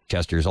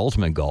 Chester's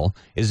ultimate goal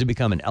is to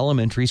become an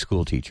elementary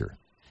school teacher.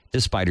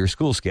 Despite her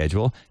school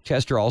schedule,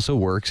 Chester also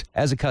works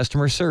as a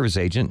customer service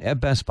agent at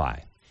Best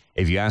Buy.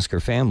 If you ask her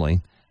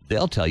family,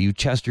 they'll tell you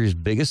Chester's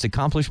biggest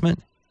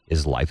accomplishment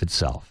is life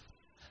itself.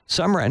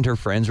 Summer and her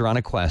friends are on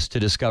a quest to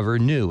discover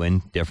new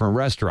and different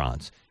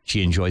restaurants.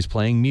 She enjoys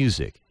playing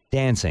music,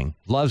 dancing,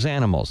 loves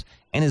animals,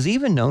 and is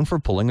even known for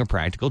pulling a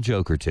practical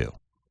joke or two.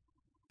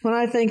 When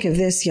I think of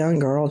this young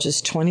girl,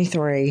 just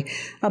 23,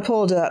 I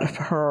pulled up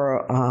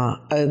her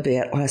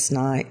obit last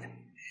night,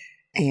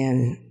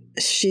 and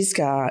she's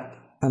got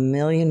 $1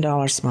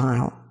 million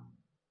smile.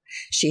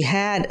 She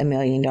had $1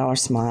 million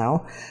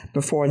smile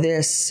before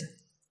this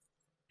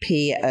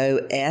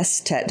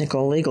POS,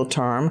 technical legal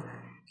term,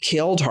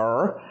 killed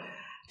her.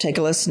 Take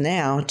a listen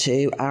now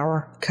to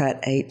our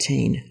Cut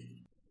 18.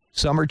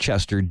 Summer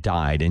Chester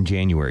died in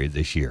January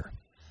this year.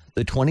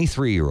 The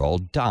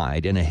 23-year-old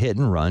died in a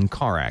hit-and-run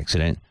car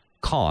accident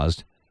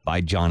caused by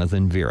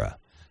Jonathan Vera,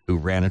 who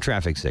ran a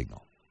traffic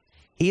signal.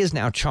 He is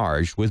now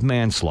charged with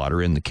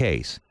manslaughter in the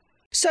case.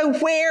 So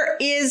where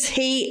is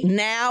he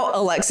now,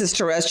 Alexis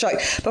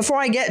Tereszcuk? Before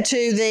I get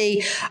to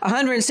the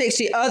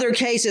 160 other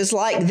cases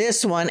like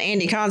this one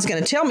Andy Kahn's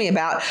going to tell me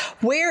about,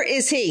 where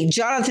is he?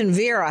 Jonathan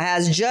Vera,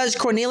 has Judge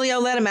Cornelio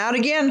let him out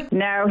again?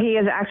 No, he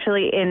is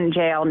actually in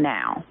jail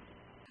now.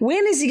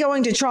 When is he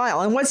going to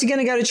trial, and what's he going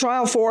to go to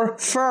trial for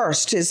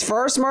first? His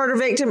first murder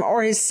victim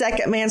or his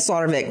second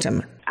manslaughter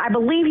victim? I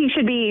believe he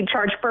should be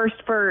charged first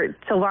for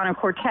Silvano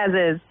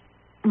Cortez's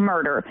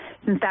murder,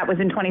 since that was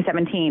in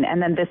 2017,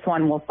 and then this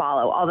one will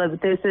follow. Although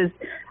this is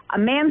a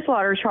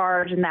manslaughter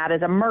charge and that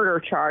is a murder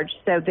charge,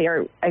 so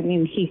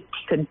he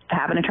could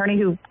have an attorney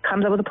who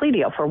comes up with a plea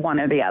deal for one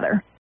or the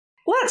other.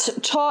 Let's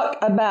talk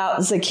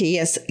about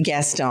Zacchaeus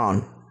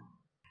Gaston.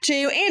 To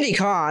Andy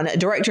Kahn,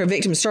 Director of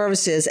Victim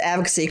Services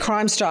Advocacy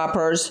Crime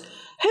Stoppers,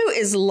 who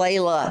is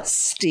Layla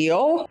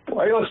Steele?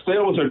 Layla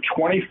Steele was a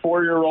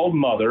 24-year-old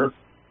mother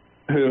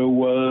who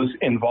was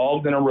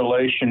involved in a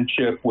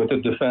relationship with the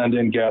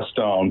defendant,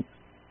 Gaston,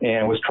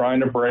 and was trying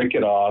to break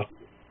it off.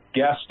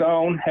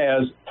 Gaston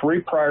has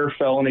 3 prior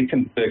felony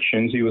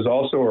convictions. He was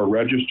also a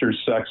registered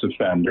sex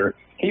offender.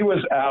 He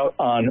was out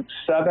on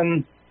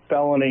 7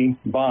 felony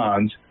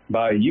bonds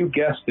by, you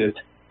guessed it,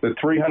 the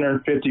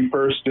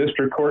 351st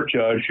District Court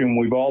judge whom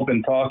we've all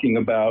been talking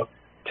about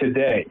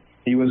today.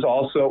 He was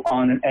also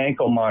on an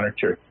ankle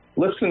monitor.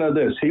 Listen to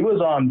this. He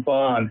was on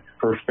bond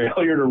for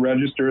failure to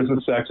register as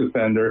a sex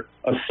offender,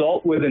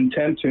 assault with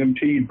intent to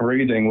impede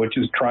breathing, which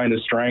is trying to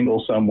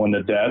strangle someone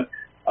to death,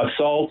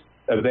 assault,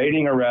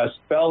 evading arrest,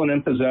 felon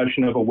in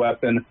possession of a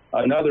weapon,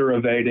 another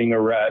evading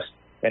arrest,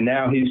 and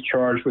now he's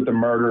charged with the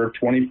murder of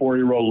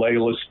 24-year-old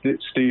Layla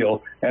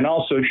Steele and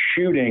also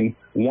shooting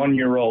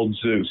 1-year-old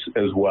Zeus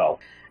as well.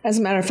 As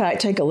a matter of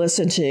fact, take a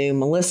listen to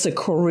Melissa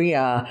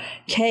Correa,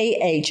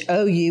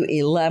 KHOU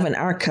 11,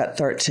 our Cut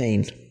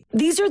 13.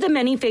 These are the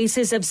many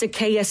faces of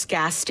Zacchaeus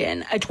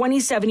Gaston, a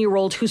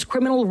 27-year-old whose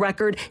criminal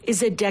record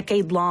is a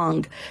decade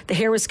long. The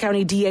Harris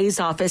County DA's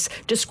office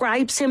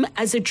describes him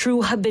as a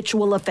true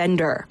habitual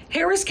offender.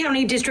 Harris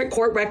County District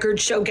Court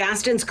records show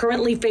Gaston's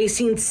currently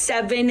facing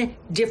 7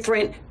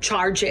 different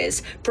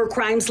charges for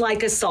crimes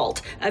like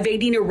assault,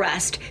 evading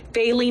arrest,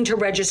 failing to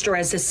register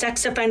as a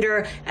sex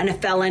offender, and a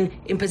felon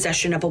in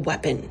possession of a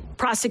weapon.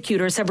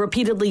 Prosecutors have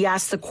repeatedly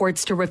asked the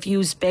courts to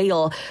refuse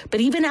bail,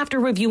 but even after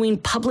reviewing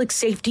public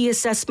safety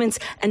assessments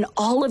and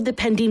all of the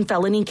pending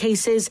felony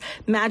cases,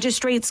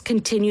 magistrates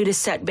continue to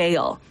set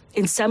bail.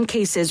 In some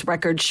cases,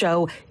 records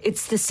show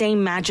it's the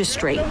same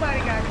magistrate.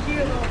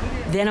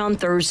 Then on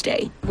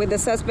Thursday, with the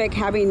suspect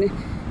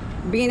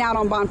being out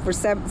on bond for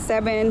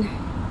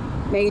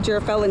 7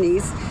 major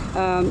felonies,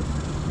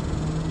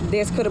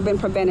 this could have been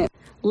prevented.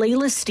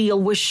 Layla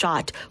Steele was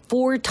shot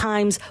 4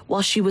 times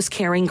while she was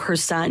carrying her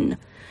son.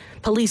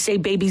 Police say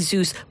baby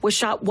Zeus was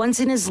shot once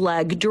in his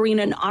leg during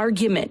an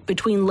argument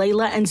between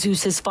Layla and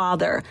Zeus's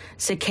father,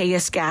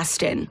 Zacchaeus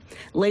Gaston.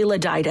 Layla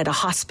died at a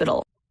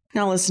hospital.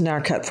 Now listen to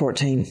our Cut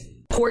 14.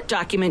 Court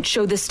documents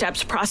show the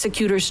steps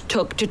prosecutors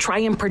took to try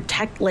and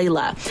protect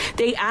Layla.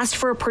 They asked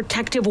for a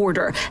protective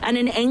order and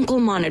an ankle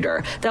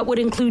monitor that would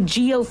include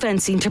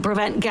geofencing to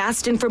prevent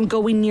Gaston from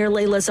going near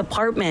Layla's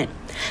apartment.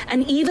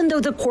 And even though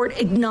the court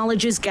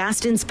acknowledges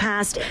Gaston's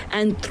past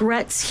and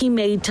threats he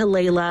made to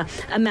Layla,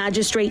 a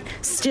magistrate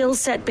still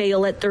set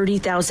bail at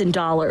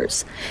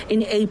 $30,000.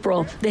 In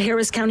April, the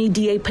Harris County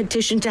DA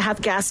petitioned to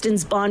have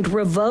Gaston's bond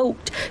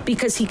revoked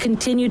because he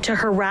continued to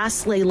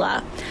harass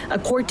Layla. A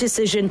court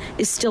decision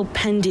is still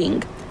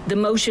pending. The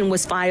motion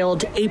was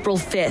filed April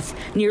 5th,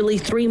 nearly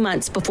 3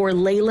 months before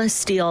Layla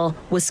Steele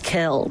was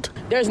killed.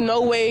 There's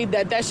no way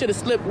that should have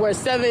slipped where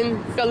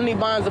 7 felony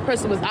bonds, a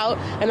person was out,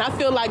 and I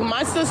feel like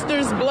my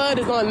sister's blood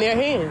is on their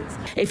hands.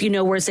 If you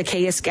know where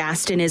Zacchaeus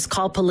Gaston is,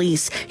 call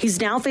police. He's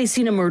now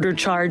facing a murder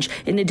charge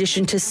in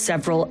addition to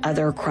several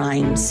other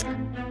crimes.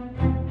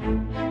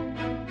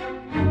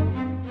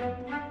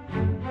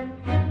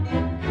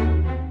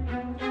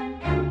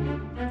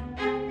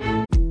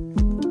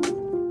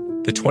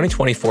 The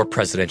 2024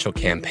 presidential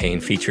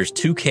campaign features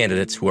 2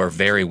 candidates who are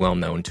very well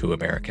known to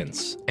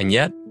Americans. And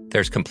yet,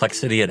 there's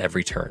complexity at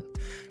every turn.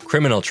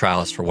 Criminal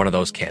trials for one of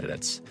those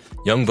candidates.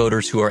 Young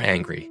voters who are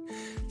angry.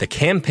 The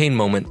Campaign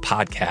Moment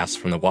podcast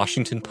from the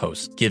Washington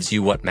Post gives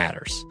you what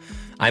matters.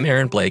 I'm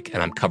Aaron Blake,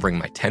 and I'm covering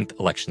my 10th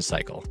election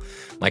cycle.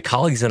 My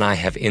colleagues and I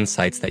have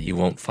insights that you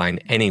won't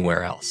find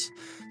anywhere else.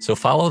 So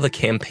follow the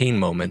Campaign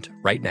Moment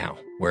right now,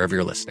 wherever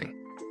you're listening.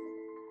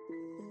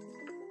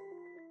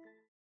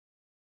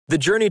 The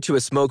journey to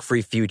a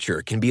smoke-free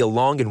future can be a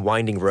long and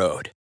winding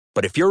road.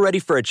 But if you're ready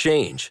for a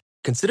change,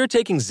 consider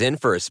taking Zyn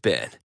for a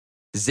spin.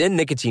 Zyn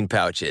nicotine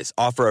pouches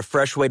offer a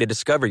fresh way to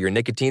discover your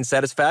nicotine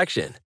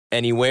satisfaction.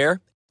 Anywhere,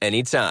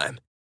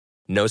 anytime.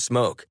 No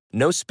smoke,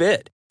 no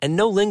spit, and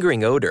no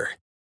lingering odor.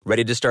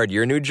 Ready to start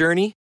your new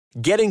journey?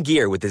 Get in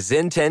gear with the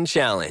Zyn 10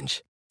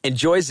 Challenge.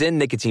 Enjoy Zyn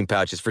nicotine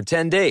pouches for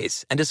 10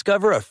 days and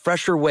discover a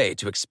fresher way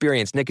to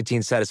experience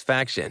nicotine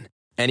satisfaction.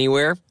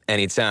 Anywhere,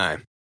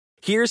 anytime.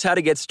 Here's how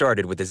to get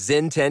started with the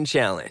Zyn 10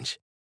 Challenge.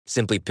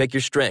 Simply pick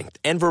your strength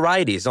and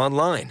varieties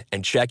online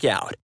and check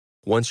out.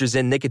 Once your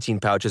Zyn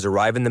nicotine pouches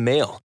arrive in the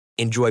mail,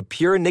 enjoy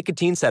pure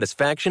nicotine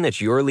satisfaction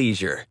at your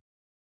leisure.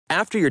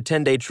 After your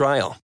 10-day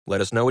trial,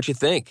 let us know what you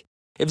think.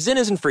 If Zyn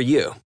isn't for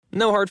you,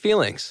 no hard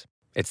feelings.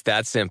 It's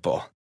that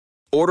simple.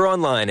 Order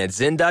online at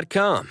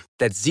Zyn.com,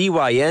 that's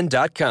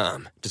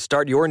ZYN.com, to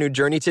start your new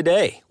journey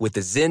today with the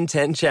Zyn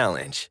 10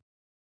 Challenge.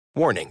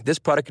 Warning, this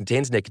product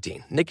contains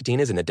nicotine. Nicotine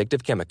is an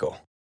addictive chemical.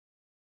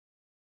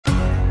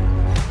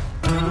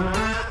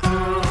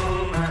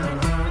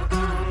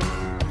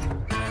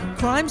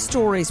 Crime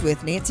Stories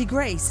with Nancy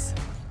Grace.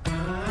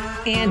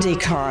 Andy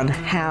Kahn,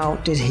 how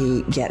did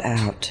he get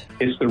out?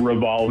 It's the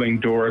revolving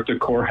door at the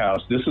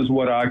courthouse. This is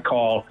what I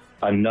call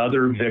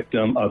another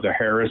victim of the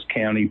Harris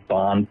County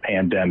bond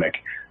pandemic.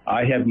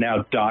 I have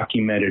now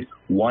documented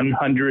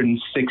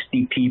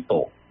 160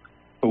 people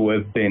who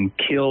have been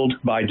killed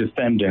by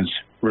defendants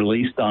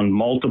released on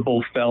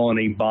multiple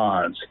felony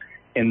bonds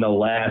in the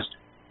last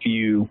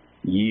few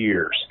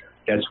years.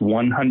 That's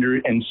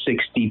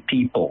 160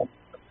 people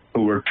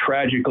who were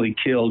tragically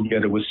killed,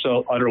 yet it was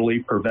so utterly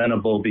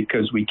preventable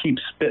because we keep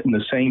spitting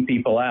the same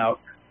people out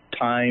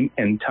time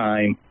and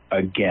time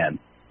again.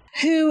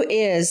 Who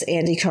is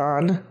Andy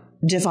Kahn?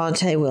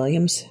 Devontae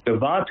Williams.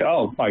 Devontae,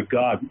 oh my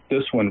God,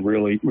 this one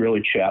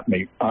really chapped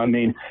me. I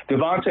mean,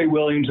 Devontae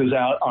Williams is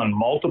out on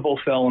multiple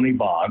felony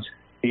bonds.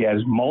 He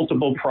has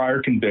multiple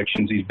prior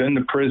convictions. He's been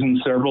to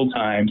prison several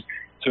times.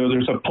 So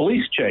there's a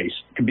police chase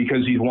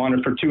because he's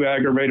wanted for 2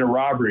 aggravated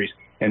robberies.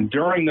 And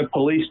during the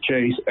police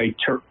chase, a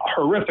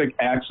horrific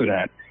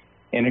accident,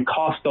 and it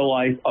cost the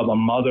life of a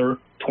mother,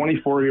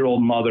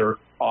 24-year-old mother,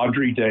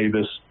 Audrey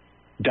Davis,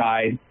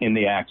 died in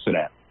the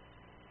accident.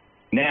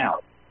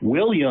 Now,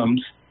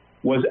 Williams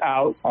was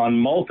out on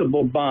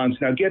multiple bonds.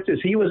 Now, get this,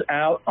 he was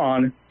out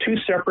on 2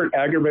 separate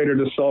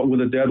aggravated assault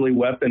with a deadly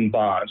weapon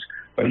bonds.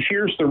 But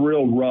here's the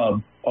real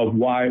rub of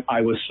why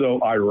I was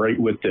so irate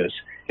with this.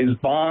 His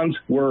bonds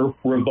were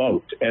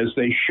revoked, as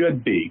they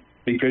should be,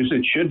 because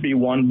it should be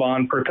 1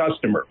 bond per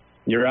customer.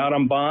 You're out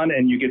on bond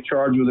and you get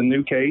charged with a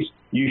new case,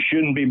 you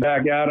shouldn't be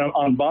back out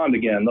on bond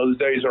again. Those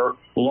days are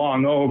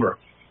long over.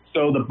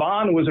 So the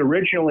bond was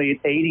originally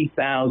at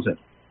 $80,000.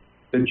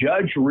 The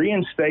judge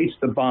reinstates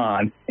the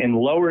bond and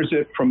lowers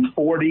it from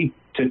 40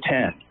 to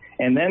 10.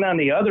 And then on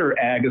the other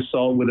ag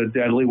assault with a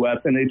deadly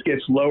weapon, it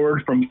gets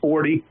lowered from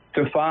 40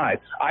 to 5.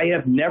 I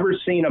have never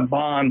seen a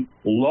bond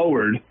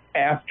lowered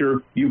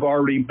after you've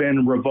already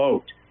been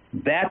revoked.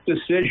 That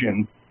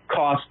decision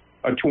cost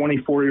a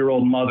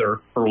 24-year-old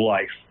mother her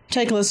life.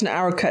 Take a listen to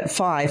our Cut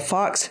 5,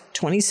 Fox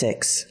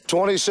 26.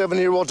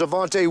 27-year-old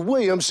Devontae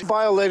Williams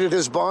violated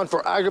his bond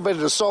for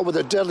aggravated assault with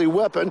a deadly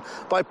weapon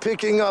by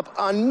picking up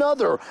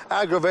another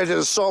aggravated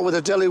assault with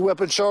a deadly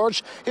weapon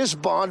charge. His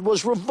bond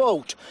was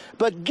revoked.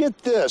 But get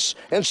this,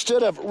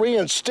 instead of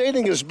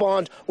reinstating his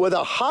bond with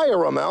a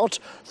higher amount,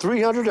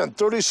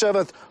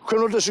 337th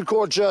Criminal District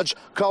Court Judge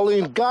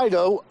Colleen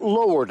Guido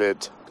lowered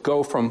it.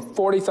 Go from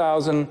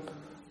 $40,000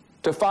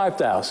 to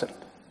 $5,000.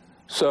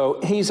 So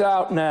he's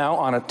out now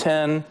on a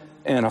 10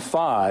 and a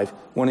 5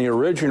 when he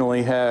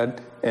originally had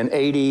an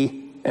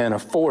 80 and a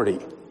 40.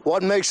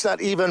 What makes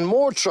that even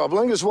more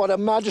troubling is what a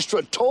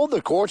magistrate told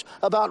the court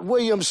about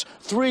Williams'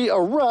 3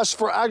 arrests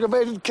for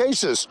aggravated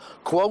cases.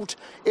 Quote,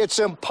 "It's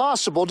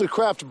impossible to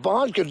craft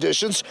bond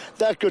conditions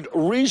that could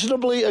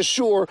reasonably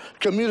assure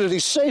community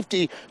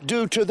safety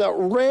due to the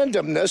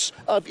randomness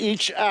of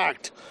each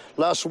act."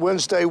 Last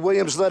Wednesday,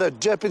 Williams led a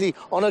deputy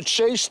on a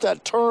chase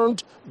that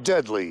turned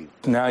deadly.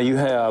 Now you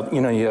have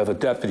a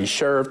deputy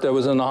sheriff that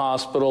was in the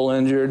hospital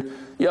injured.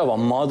 You have a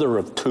mother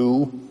of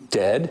 2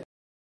 dead.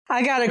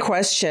 I got a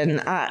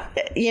question.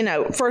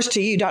 First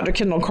to you, Dr.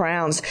 Kendall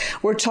Crowns.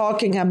 We're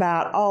talking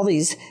about all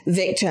these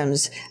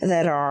victims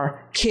that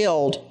are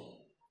killed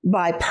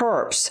by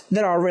perps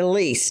that are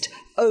released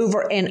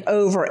over and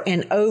over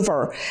and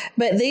over.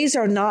 But these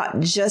are not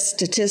just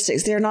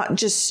statistics. They're not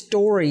just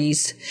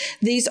stories.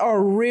 These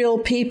are real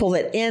people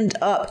that end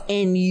up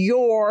in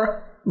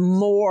your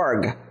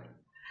morgue.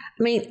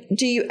 I mean,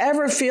 do you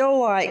ever feel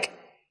like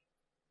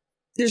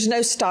there's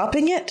no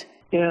stopping it?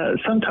 Yeah,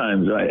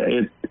 sometimes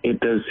it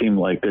does seem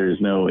like there's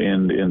no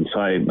end in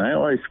sight. And I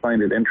always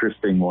find it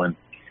interesting when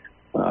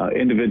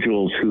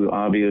individuals who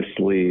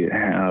obviously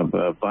have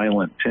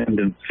violent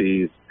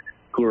tendencies,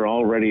 who are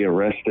already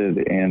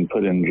arrested and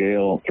put in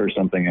jail for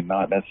something and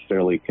not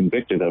necessarily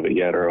convicted of it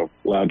yet, are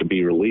allowed to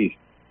be released,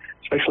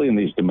 especially in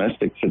these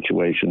domestic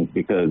situations,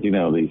 because,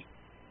 these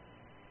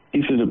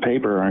pieces of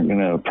paper aren't going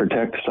to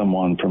protect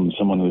someone from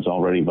someone who's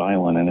already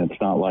violent, and it's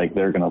not like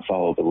they're going to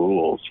follow the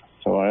rules.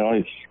 So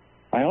I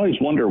always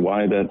wonder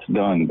why that's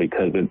done,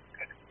 because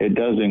it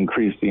does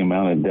increase the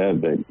amount of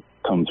dead that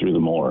come through the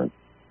morgue.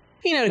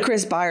 You know,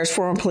 Chris Byers,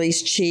 former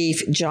police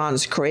chief,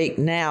 Johns Creek,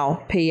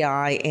 now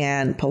PI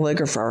and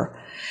polygrapher.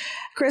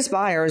 Chris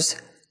Byers,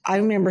 I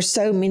remember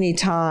so many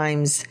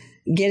times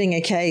getting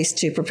a case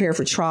to prepare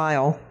for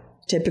trial,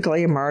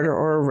 typically a murder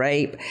or a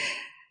rape,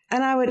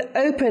 and I would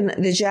open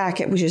the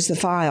jacket, which is the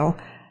file,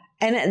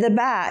 and at the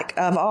back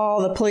of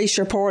all the police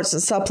reports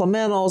and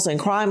supplementals and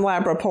crime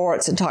lab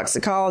reports and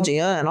toxicology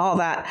and all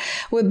that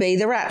would be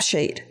the rap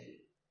sheet.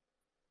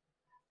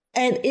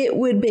 And it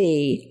would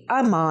be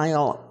a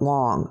mile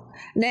long.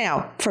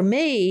 Now, for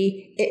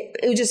me, it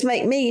would just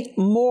make me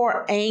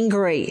more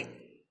angry.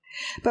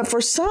 But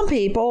for some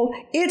people,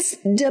 it's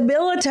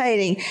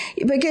debilitating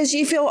because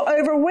you feel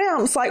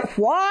overwhelmed. It's like,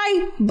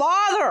 why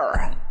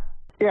bother?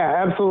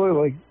 Yeah,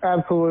 absolutely.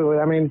 Absolutely.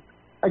 I mean,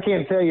 I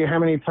can't tell you how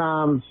many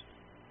times,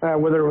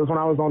 whether it was when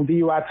I was on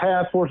DUI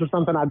task force or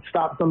something, I'd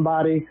stop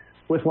somebody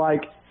with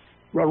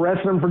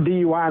arrest them for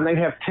DUI, and they'd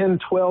have 10,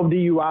 12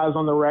 DUIs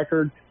on the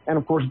record. And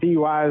of course,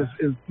 DUI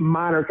is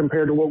minor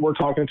compared to what we're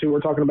talking to. We're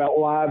talking about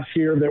lives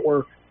here that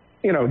were,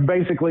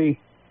 basically,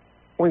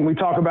 when we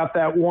talk about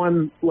that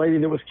one lady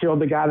that was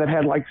killed, the guy that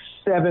had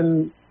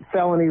 7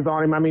 felonies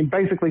on him, I mean,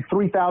 basically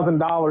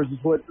 $3,000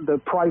 is what the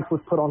price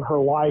was put on her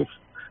life.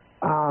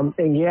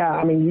 And yeah,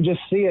 I mean, you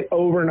just see it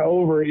over and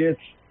over. It's,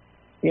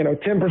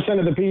 10%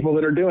 of the people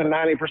that are doing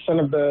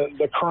 90% of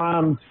the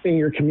crimes in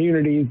your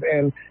communities.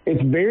 And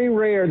it's very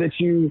rare that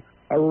you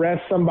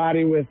arrest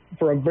somebody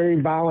for a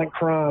very violent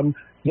crime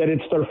that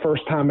it's their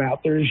first time out.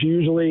 There's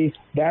usually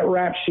that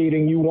rap sheet,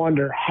 and you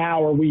wonder,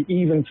 how are we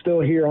even still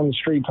here on the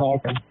street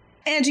talking?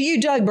 And to you,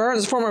 Doug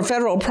Burns, former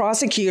federal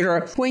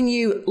prosecutor, when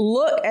you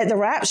look at the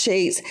rap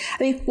sheets,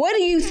 I mean, what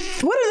do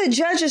the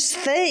judges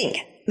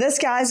think this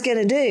guy's going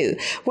to do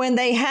when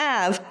they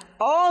have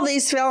all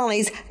these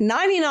felonies,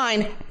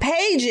 99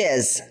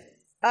 pages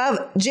of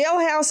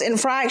jailhouse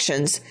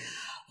infractions?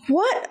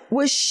 What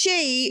was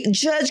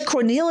Judge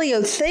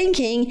Cornelio,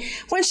 thinking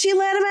when she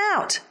let him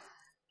out?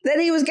 That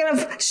he was going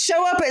to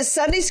show up at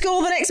Sunday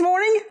school the next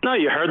morning? No,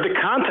 you heard the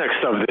context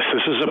of this.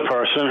 This is a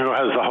person who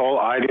has the whole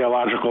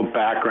ideological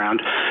background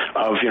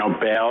of,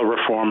 bail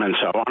reform and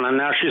so on, and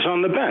now she's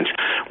on the bench.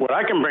 What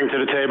I can bring to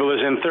the table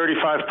is in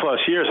 35 plus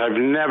years, I've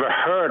never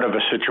heard of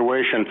a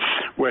situation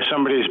where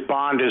somebody's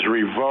bond is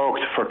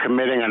revoked for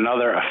committing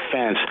another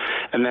offense,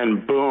 and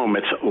then boom,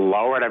 it's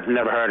lowered. I've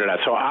never heard of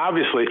that. So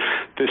obviously,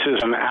 this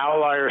is an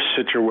outlier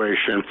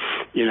situation.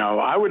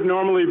 I would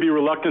normally be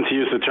reluctant to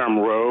use the term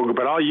rogue,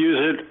 but I'll use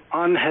it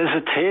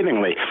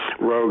unhesitatingly,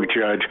 rogue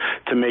judge,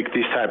 to make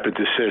these type of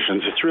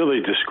decisions. It's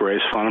really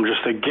disgraceful. And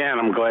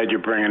I'm glad you're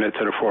bringing it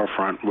to the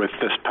forefront with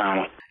this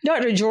panel.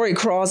 Dr. Jory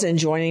Crossan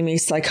joining me,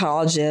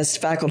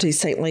 psychologist, faculty,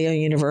 St. Leo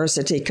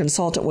University,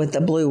 consultant with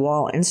the Blue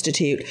Wall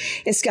Institute.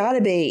 It's got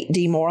to be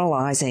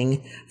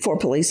demoralizing for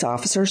police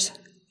officers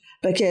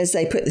because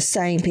they put the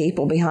same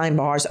people behind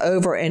bars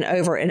over and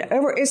over and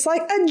over. It's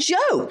like a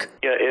joke.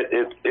 Yeah,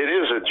 it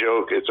is a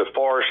joke. It's a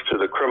farce to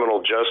the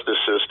criminal justice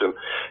system.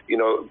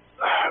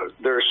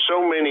 There's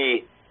so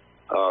many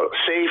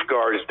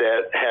safeguards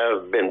that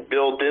have been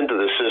built into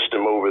the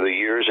system over the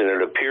years, and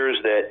it appears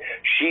that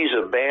she's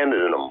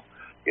abandoned them.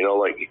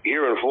 Like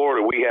here in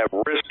Florida, we have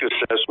risk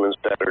assessments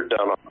that are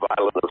done on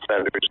violent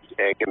offenders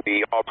and can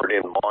be offered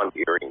in bond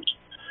hearings.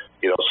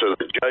 So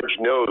the judge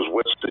knows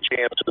what's the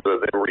chances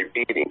of them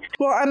repeating.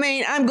 Well, I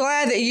mean, I'm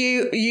glad that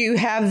you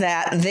have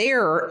that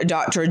there,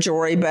 Dr.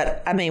 Jory.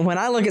 But I mean, when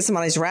I look at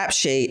somebody's rap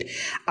sheet,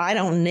 I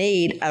don't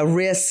need a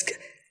risk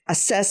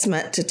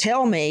assessment to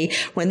tell me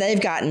when they've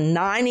got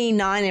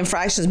 99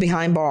 infractions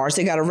behind bars.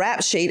 They got a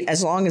rap sheet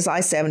as long as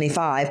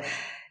I-75.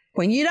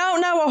 When you don't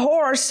know a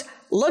horse,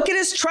 look at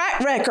his track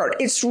record.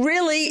 It's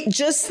really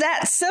just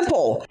that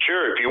simple.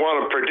 Sure. If you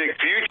want to predict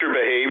future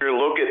behavior,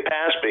 look at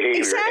past behavior.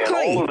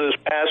 Exactly. And all of this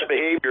past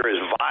behavior is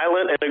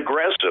violent and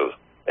aggressive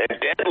and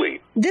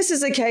deadly. This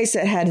is a case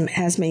that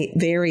has me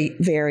very,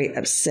 very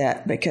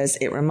upset because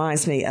it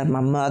reminds me of my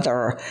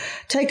mother.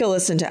 Take a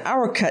listen to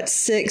our Cut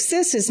 6.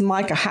 This is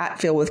Micah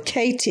Hatfield with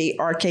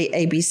KTRK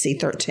ABC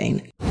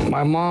 13.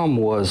 My mom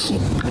was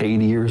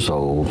 80 years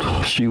old.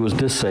 She was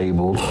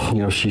disabled.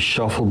 She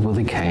shuffled with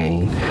a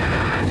cane.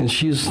 And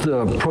she's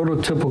the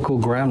prototypical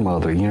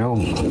grandmother,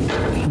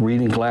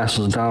 reading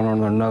glasses down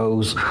on her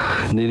nose,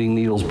 knitting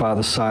needles by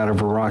the side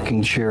of a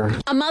rocking chair.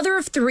 A mother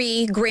of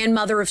 3,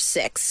 grandmother of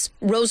 6.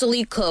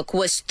 Rosalie Cook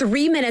was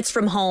 3 minutes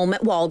from home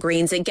at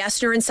Walgreens at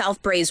Gessner and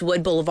South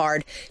Braeswood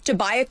Boulevard to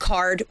buy a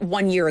card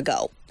 1 year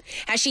ago.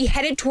 As she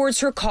headed towards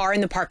her car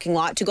in the parking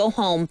lot to go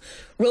home,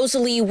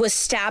 Rosalie was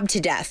stabbed to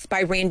death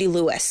by Randy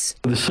Lewis.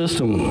 The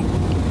system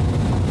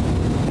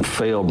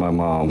failed my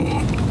mom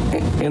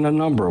in a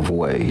number of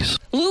ways.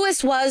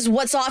 Lewis was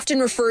what's often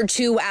referred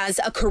to as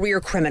a career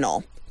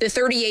criminal. The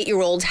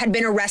 38-year-old had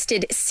been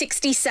arrested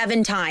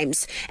 67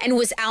 times and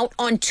was out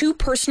on 2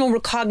 personal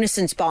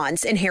recognizance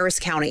bonds in Harris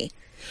County.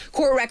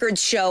 Court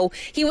records show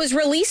he was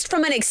released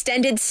from an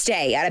extended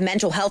stay at a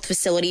mental health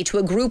facility to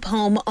a group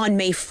home on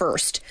May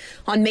 1st.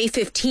 On May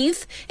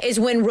 15th is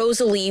when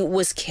Rosalie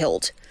was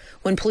killed.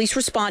 When police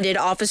responded,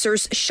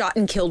 officers shot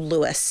and killed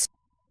Lewis.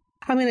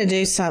 I'm going to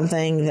do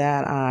something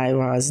that I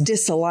was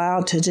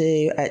disallowed to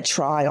do at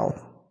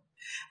trial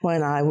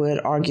when I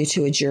would argue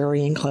to a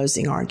jury in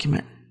closing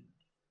argument.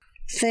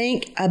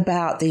 Think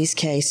about these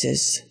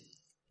cases.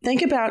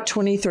 Think about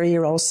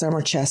 23-year-old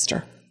Summer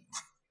Chester.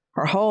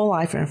 Her whole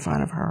life in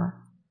front of her.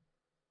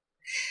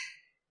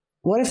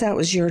 What if that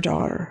was your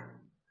daughter?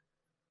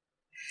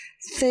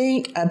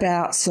 Think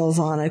about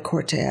Silvana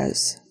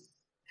Cortez.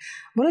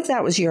 What if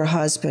that was your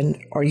husband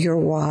or your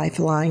wife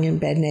lying in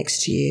bed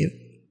next to you?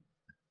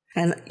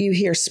 And you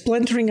hear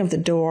splintering of the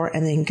door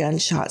and then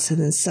gunshots,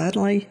 and then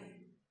suddenly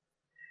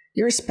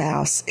your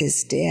spouse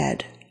is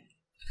dead.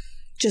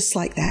 Just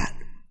like that.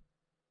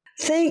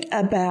 Think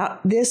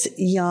about this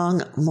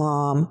young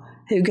mom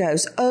who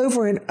goes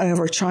over and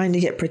over trying to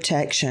get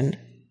protection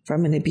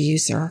from an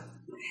abuser,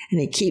 and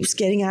he keeps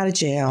getting out of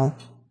jail,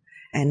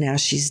 and now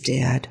she's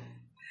dead.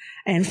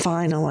 And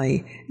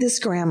finally, this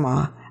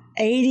grandma,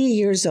 80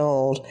 years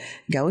old,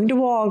 going to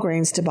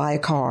Walgreens to buy a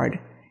card,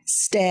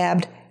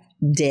 stabbed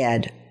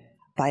dead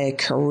by a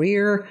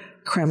career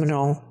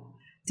criminal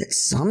that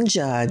some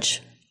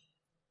judge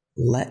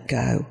let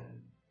go.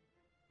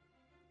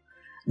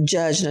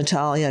 Judge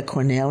Natalia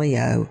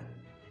Cornelio,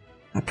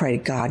 I pray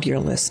to God you're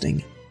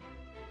listening.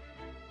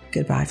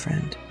 Goodbye,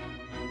 friend.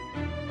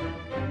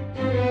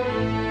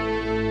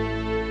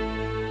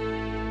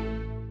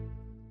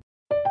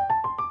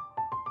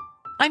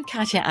 I'm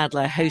Katya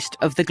Adler, host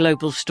of The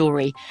Global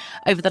Story.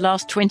 Over the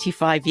last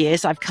 25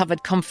 years, I've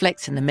covered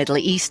conflicts in the Middle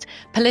East,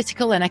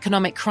 political and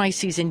economic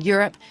crises in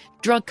Europe,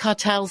 drug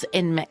cartels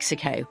in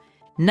Mexico.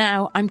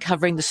 Now I'm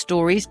covering the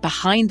stories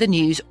behind the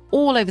news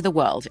all over the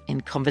world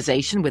in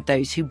conversation with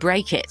those who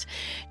break it.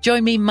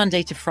 Join me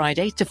Monday to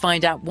Friday to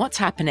find out what's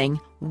happening,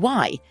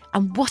 why,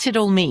 and what it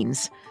all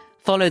means.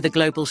 Follow The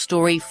Global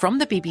Story from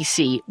the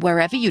BBC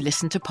wherever you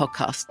listen to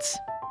podcasts.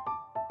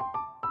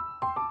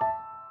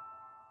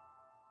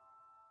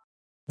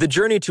 The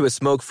journey to a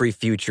smoke-free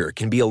future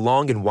can be a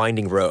long and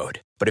winding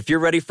road. But if you're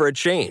ready for a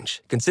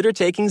change, consider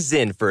taking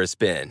Zyn for a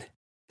spin.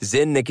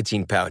 Zyn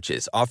nicotine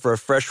pouches offer a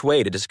fresh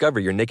way to discover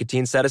your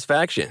nicotine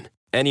satisfaction.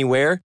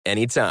 Anywhere,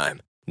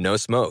 anytime. No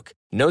smoke,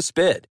 no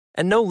spit,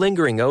 and no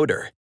lingering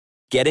odor.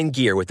 Get in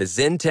gear with the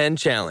Zyn 10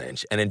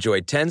 Challenge and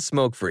enjoy 10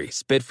 smoke-free,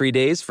 spit-free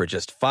days for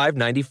just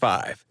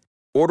 $5.95.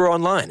 Order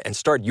online and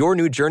start your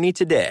new journey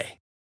today.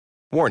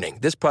 Warning,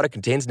 this product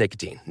contains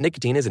nicotine.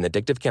 Nicotine is an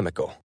addictive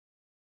chemical.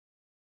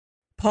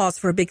 Pause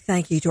for a big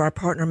thank you to our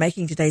partner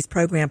making today's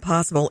program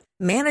possible.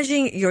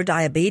 Managing your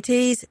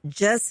diabetes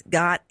just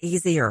got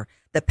easier.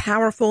 The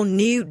powerful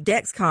new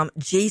Dexcom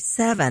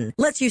G7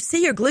 lets you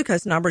see your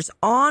glucose numbers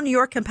on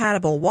your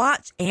compatible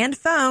watch and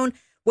phone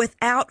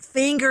without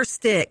finger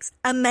sticks.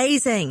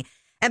 Amazing.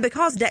 And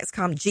because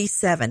Dexcom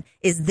G7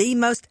 is the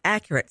most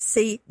accurate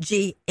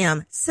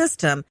CGM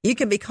system, you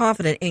can be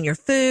confident in your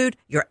food,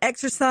 your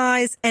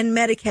exercise, and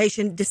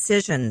medication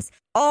decisions.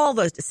 All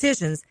those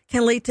decisions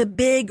can lead to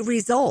big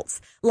results,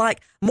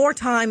 like more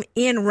time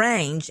in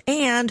range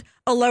and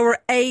a lower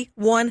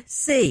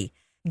A1C.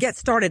 Get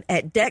started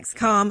at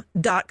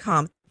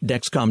Dexcom.com.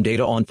 Dexcom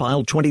data on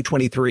file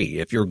 2023.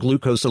 If your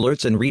glucose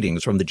alerts and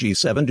readings from the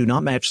G7 do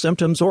not match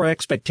symptoms or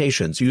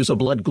expectations, use a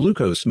blood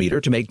glucose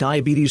meter to make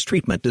diabetes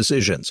treatment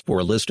decisions. For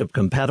a list of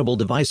compatible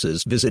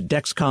devices, visit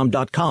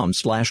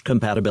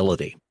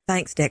Dexcom.com/compatibility.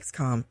 Thanks,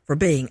 Dexcom, for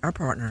being our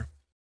partner.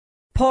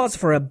 Pause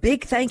for a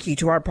big thank you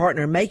to our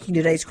partner making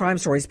today's crime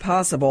stories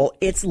possible.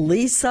 It's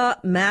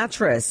Leesa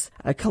Mattress,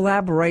 a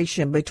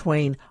collaboration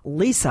between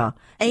Leesa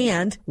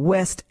and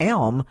West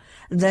Elm.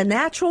 The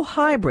natural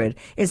hybrid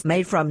is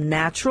made from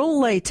natural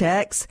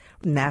latex,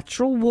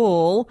 natural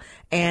wool,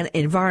 and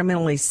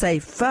environmentally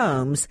safe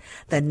foams.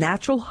 The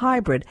natural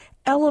hybrid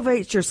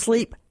elevates your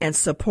sleep and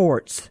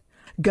supports.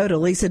 Go to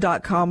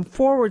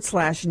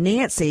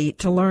Leesa.com/Nancy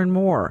to learn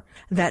more.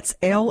 That's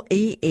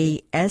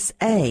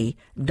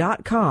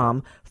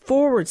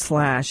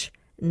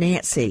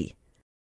LEESA.com/Nancy.